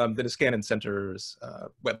 The Niskanen Center's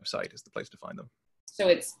website is the place to find them. So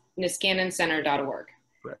it's niskanenscenter.org.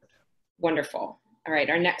 Correct. Wonderful. All right,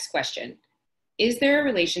 our next question. Is there a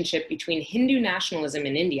relationship between Hindu nationalism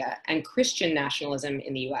in India and Christian nationalism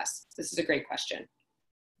in the US? This is a great question.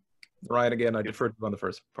 Ryan, again, I deferred to you on the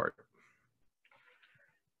first part.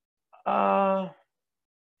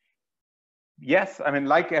 Yes, I mean,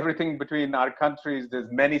 like everything between our countries,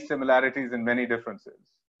 there's many similarities and many differences.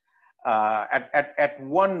 At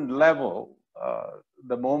one level,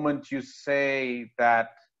 the moment you say that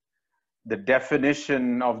the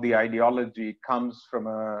definition of the ideology comes from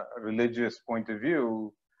a religious point of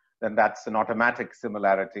view, then that's an automatic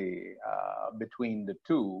similarity between the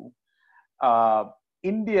two.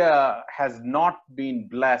 India has not been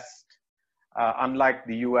blessed, unlike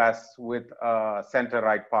the US, with a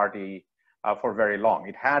center-right party for very long.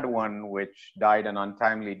 It had one which died an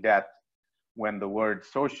untimely death when the word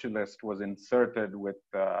socialist was inserted with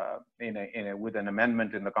an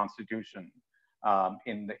amendment in the constitution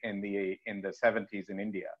in the 70s in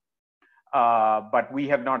India. But we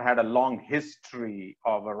have not had a long history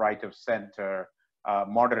of a right of center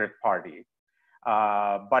moderate party.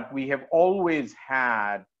 But we have always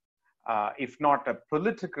had, if not a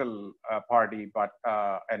political party, but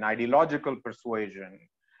an ideological persuasion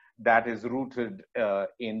that is rooted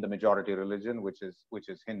in the majority religion, which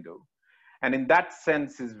is Hindu. And in that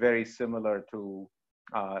sense is very similar to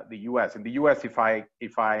the US. In the US, if I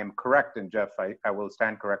am correct, and Jeff, I will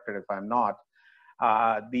stand corrected if I'm not,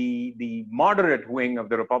 the moderate wing of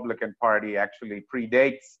the Republican Party actually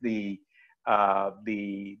predates the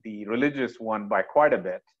religious one by quite a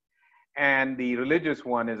bit. And the religious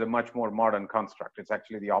one is a much more modern construct. It's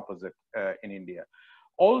actually the opposite in India.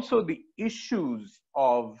 also the issues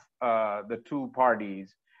of the two parties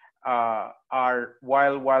are,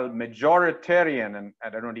 while majoritarian, and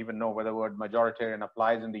I don't even know whether the word majoritarian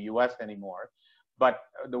applies in the US anymore, but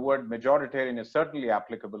the word majoritarian is certainly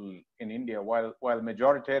applicable in India. While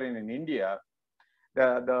majoritarian in India,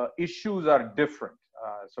 the issues are different.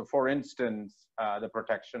 So for instance, the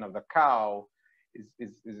protection of the cow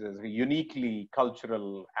is a uniquely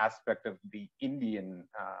cultural aspect of the Indian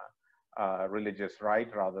religious right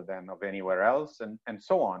rather than of anywhere else, and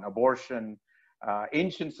so on. Abortion,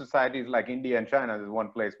 ancient societies like India and China, there's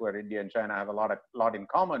one place where India and China have a lot in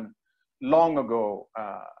common, long ago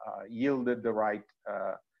yielded the right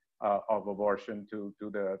of abortion to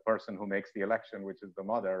the person who makes the election, which is the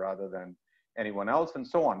mother, rather than anyone else, and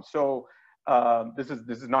so on. So this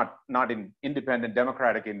is not in independent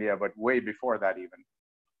democratic India, but way before that even.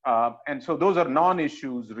 And so those are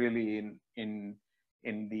non-issues really in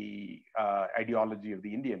the ideology of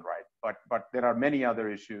the Indian right. But there are many other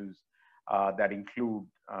issues that include,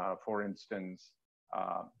 for instance,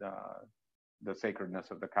 the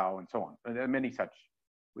sacredness of the cow and so on. And there are many such.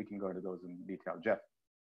 We can go into those in detail. Jeff.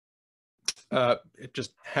 It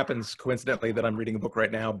just happens coincidentally that I'm reading a book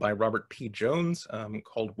right now by Robert P. Jones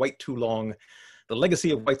called White Too Long, The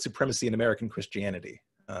Legacy of White Supremacy in American Christianity,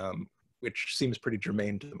 which seems pretty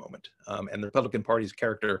germane to the moment. And the Republican Party's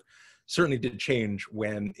character certainly did change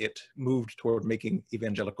when it moved toward making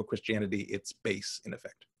evangelical Christianity its base, in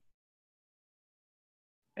effect.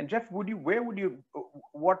 And Jeff, what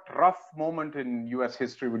rough moment in US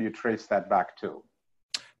history would you trace that back to?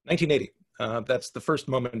 1980. That's the first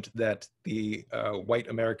moment that the white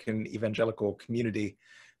American evangelical community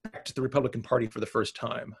backed the Republican Party for the first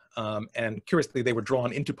time. And curiously, they were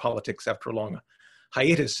drawn into politics after a long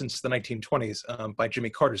hiatus since the 1920s by Jimmy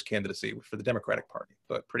Carter's candidacy for the Democratic Party,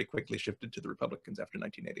 but pretty quickly shifted to the Republicans after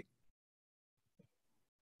 1980.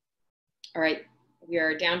 All right, we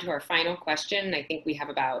are down to our final question. I think we have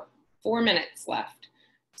about 4 minutes left.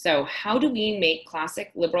 So how do we make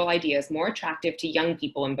classic liberal ideas more attractive to young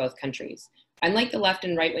people in both countries? Unlike the left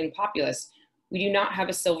and right-wing populists, we do not have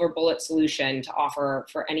a silver bullet solution to offer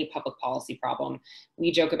for any public policy problem.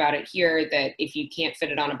 We joke about it here that if you can't fit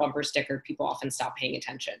it on a bumper sticker, people often stop paying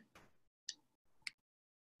attention.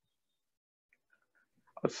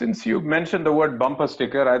 Since you mentioned the word bumper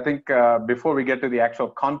sticker, I think before we get to the actual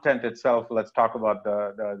content itself, let's talk about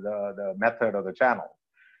the method or the channel.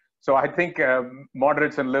 So I think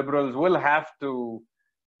moderates and liberals will have to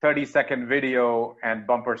 30-second video and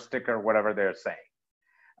bumper sticker whatever they're saying.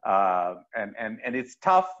 And it's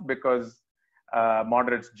tough because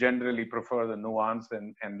moderates generally prefer the nuance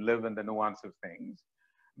and live in the nuance of things.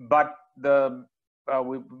 But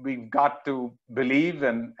we've got to believe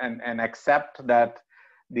and accept that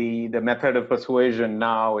the method of persuasion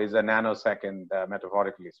now is a nanosecond,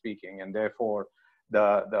 metaphorically speaking, and therefore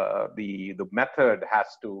the method has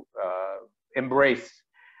to embrace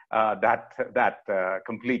that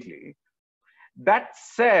completely. That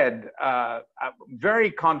said, I'm very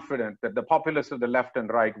confident that the populists of the left and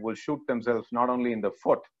right will shoot themselves not only in the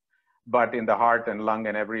foot, but in the heart and lung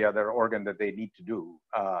and every other organ that they need to do,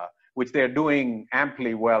 which they're doing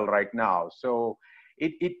amply well right now. So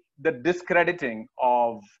the discrediting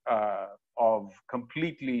of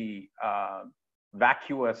completely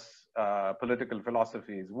vacuous political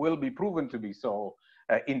philosophies will be proven to be so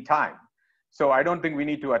in time. So I don't think we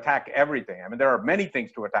need to attack everything. I mean, there are many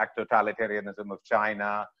things to attack: totalitarianism of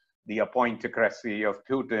China, the appointocracy of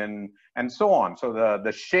Putin, and so on. So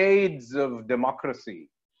the shades of democracy.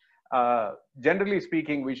 Generally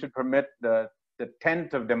speaking, we should permit the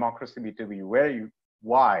tent of democracy to be very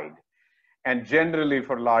wide. And generally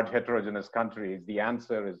for large heterogeneous countries, the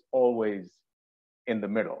answer is always in the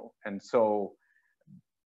middle. And so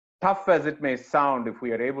tough as it may sound, if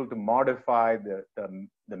we are able to modify the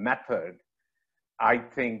method, I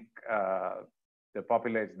think the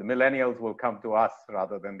population, the millennials will come to us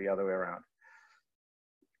rather than the other way around.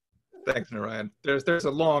 Thanks, Narayan. There's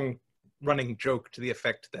a long running joke to the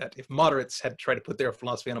effect that if moderates had tried to put their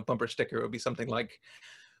philosophy on a bumper sticker, it would be something like,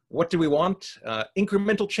 what do we want?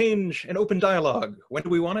 Incremental change and open dialogue. When do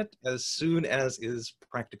we want it? As soon as is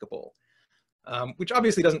practicable. Which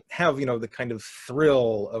obviously doesn't have, the kind of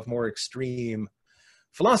thrill of more extreme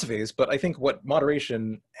philosophies, but I think what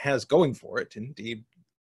moderation has going for it, indeed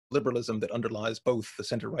liberalism that underlies both the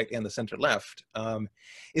center right and the center left,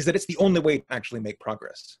 is that it's the only way to actually make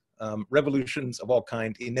progress. Revolutions of all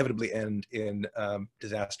kind inevitably end in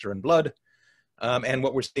disaster and blood. And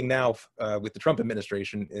what we're seeing now with the Trump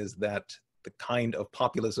administration is that the kind of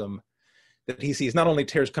populism that he sees not only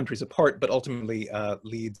tears countries apart, but ultimately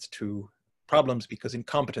leads to problems because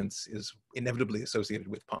incompetence is inevitably associated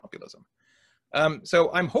with populism.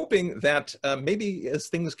 So I'm hoping that maybe as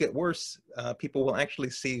things get worse, people will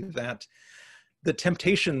actually see that the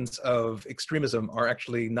temptations of extremism are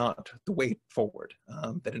actually not the way forward.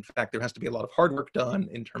 That in fact, there has to be a lot of hard work done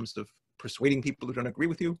in terms of persuading people who don't agree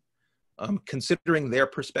with you, considering their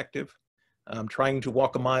perspective, trying to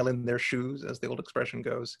walk a mile in their shoes, as the old expression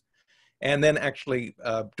goes, and then actually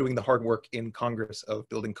doing the hard work in Congress of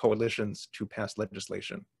building coalitions to pass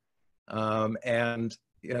legislation. And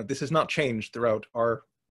this has not changed throughout our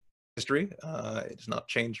history. It has not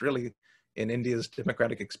changed really in India's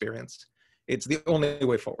democratic experience. It's the only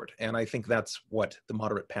way forward. And I think that's what the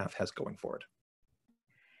moderate path has going forward.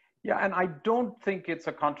 Yeah, and I don't think it's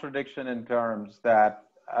a contradiction in terms that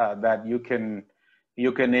that you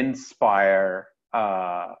can inspire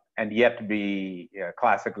and yet be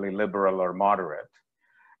classically liberal or moderate.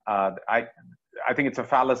 I think it's a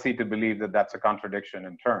fallacy to believe that that's a contradiction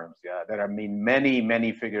in terms. Yeah, there are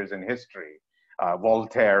many figures in history,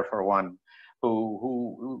 Voltaire for one,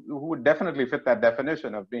 who would definitely fit that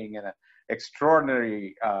definition of being an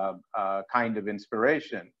extraordinary kind of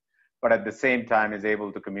inspiration, but at the same time is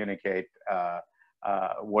able to communicate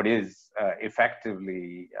what is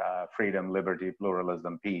effectively freedom, liberty,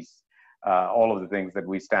 pluralism, peace, all of the things that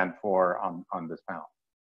we stand for on this panel.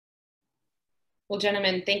 Well,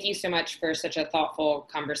 gentlemen, thank you so much for such a thoughtful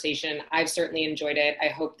conversation. I've certainly enjoyed it. I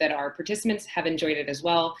hope that our participants have enjoyed it as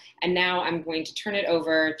well. And now I'm going to turn it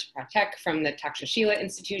over to Pratek from the Takshashila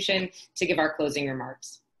Institution to give our closing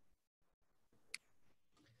remarks.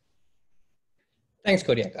 Thanks,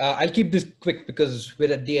 Kodiak. I'll keep this quick because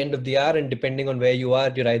we're at the end of the hour, and depending on where you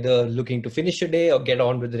are, you're either looking to finish your day or get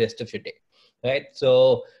on with the rest of your day, right?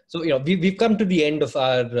 So we've come to the end of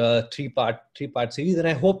our three-part series, and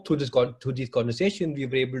I hope through these conversations we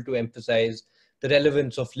were able to emphasize the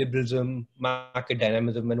relevance of liberalism, market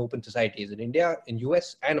dynamism, and open societies in India, in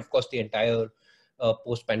US, and of course the entire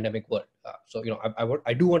post-pandemic world.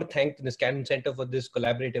 I do want to thank the Niskanen Center for this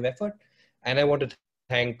collaborative effort, and I want to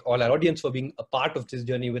thank all our audience for being a part of this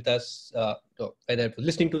journey with us, whether it was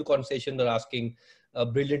listening to the conversation or asking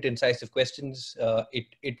brilliant, incisive questions.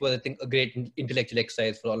 It was, I think, a great intellectual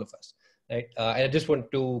exercise for all of us. Right? And I just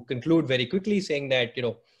want to conclude very quickly saying that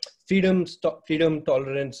freedom,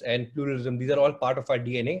 tolerance, and pluralism, these are all part of our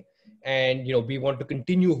DNA, and we want to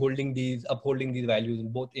continue upholding these values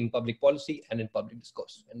in both in public policy and in public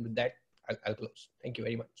discourse. And with that, I'll close. Thank you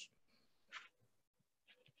very much.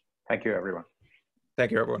 Thank you, everyone.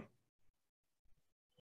 Thank you, everyone.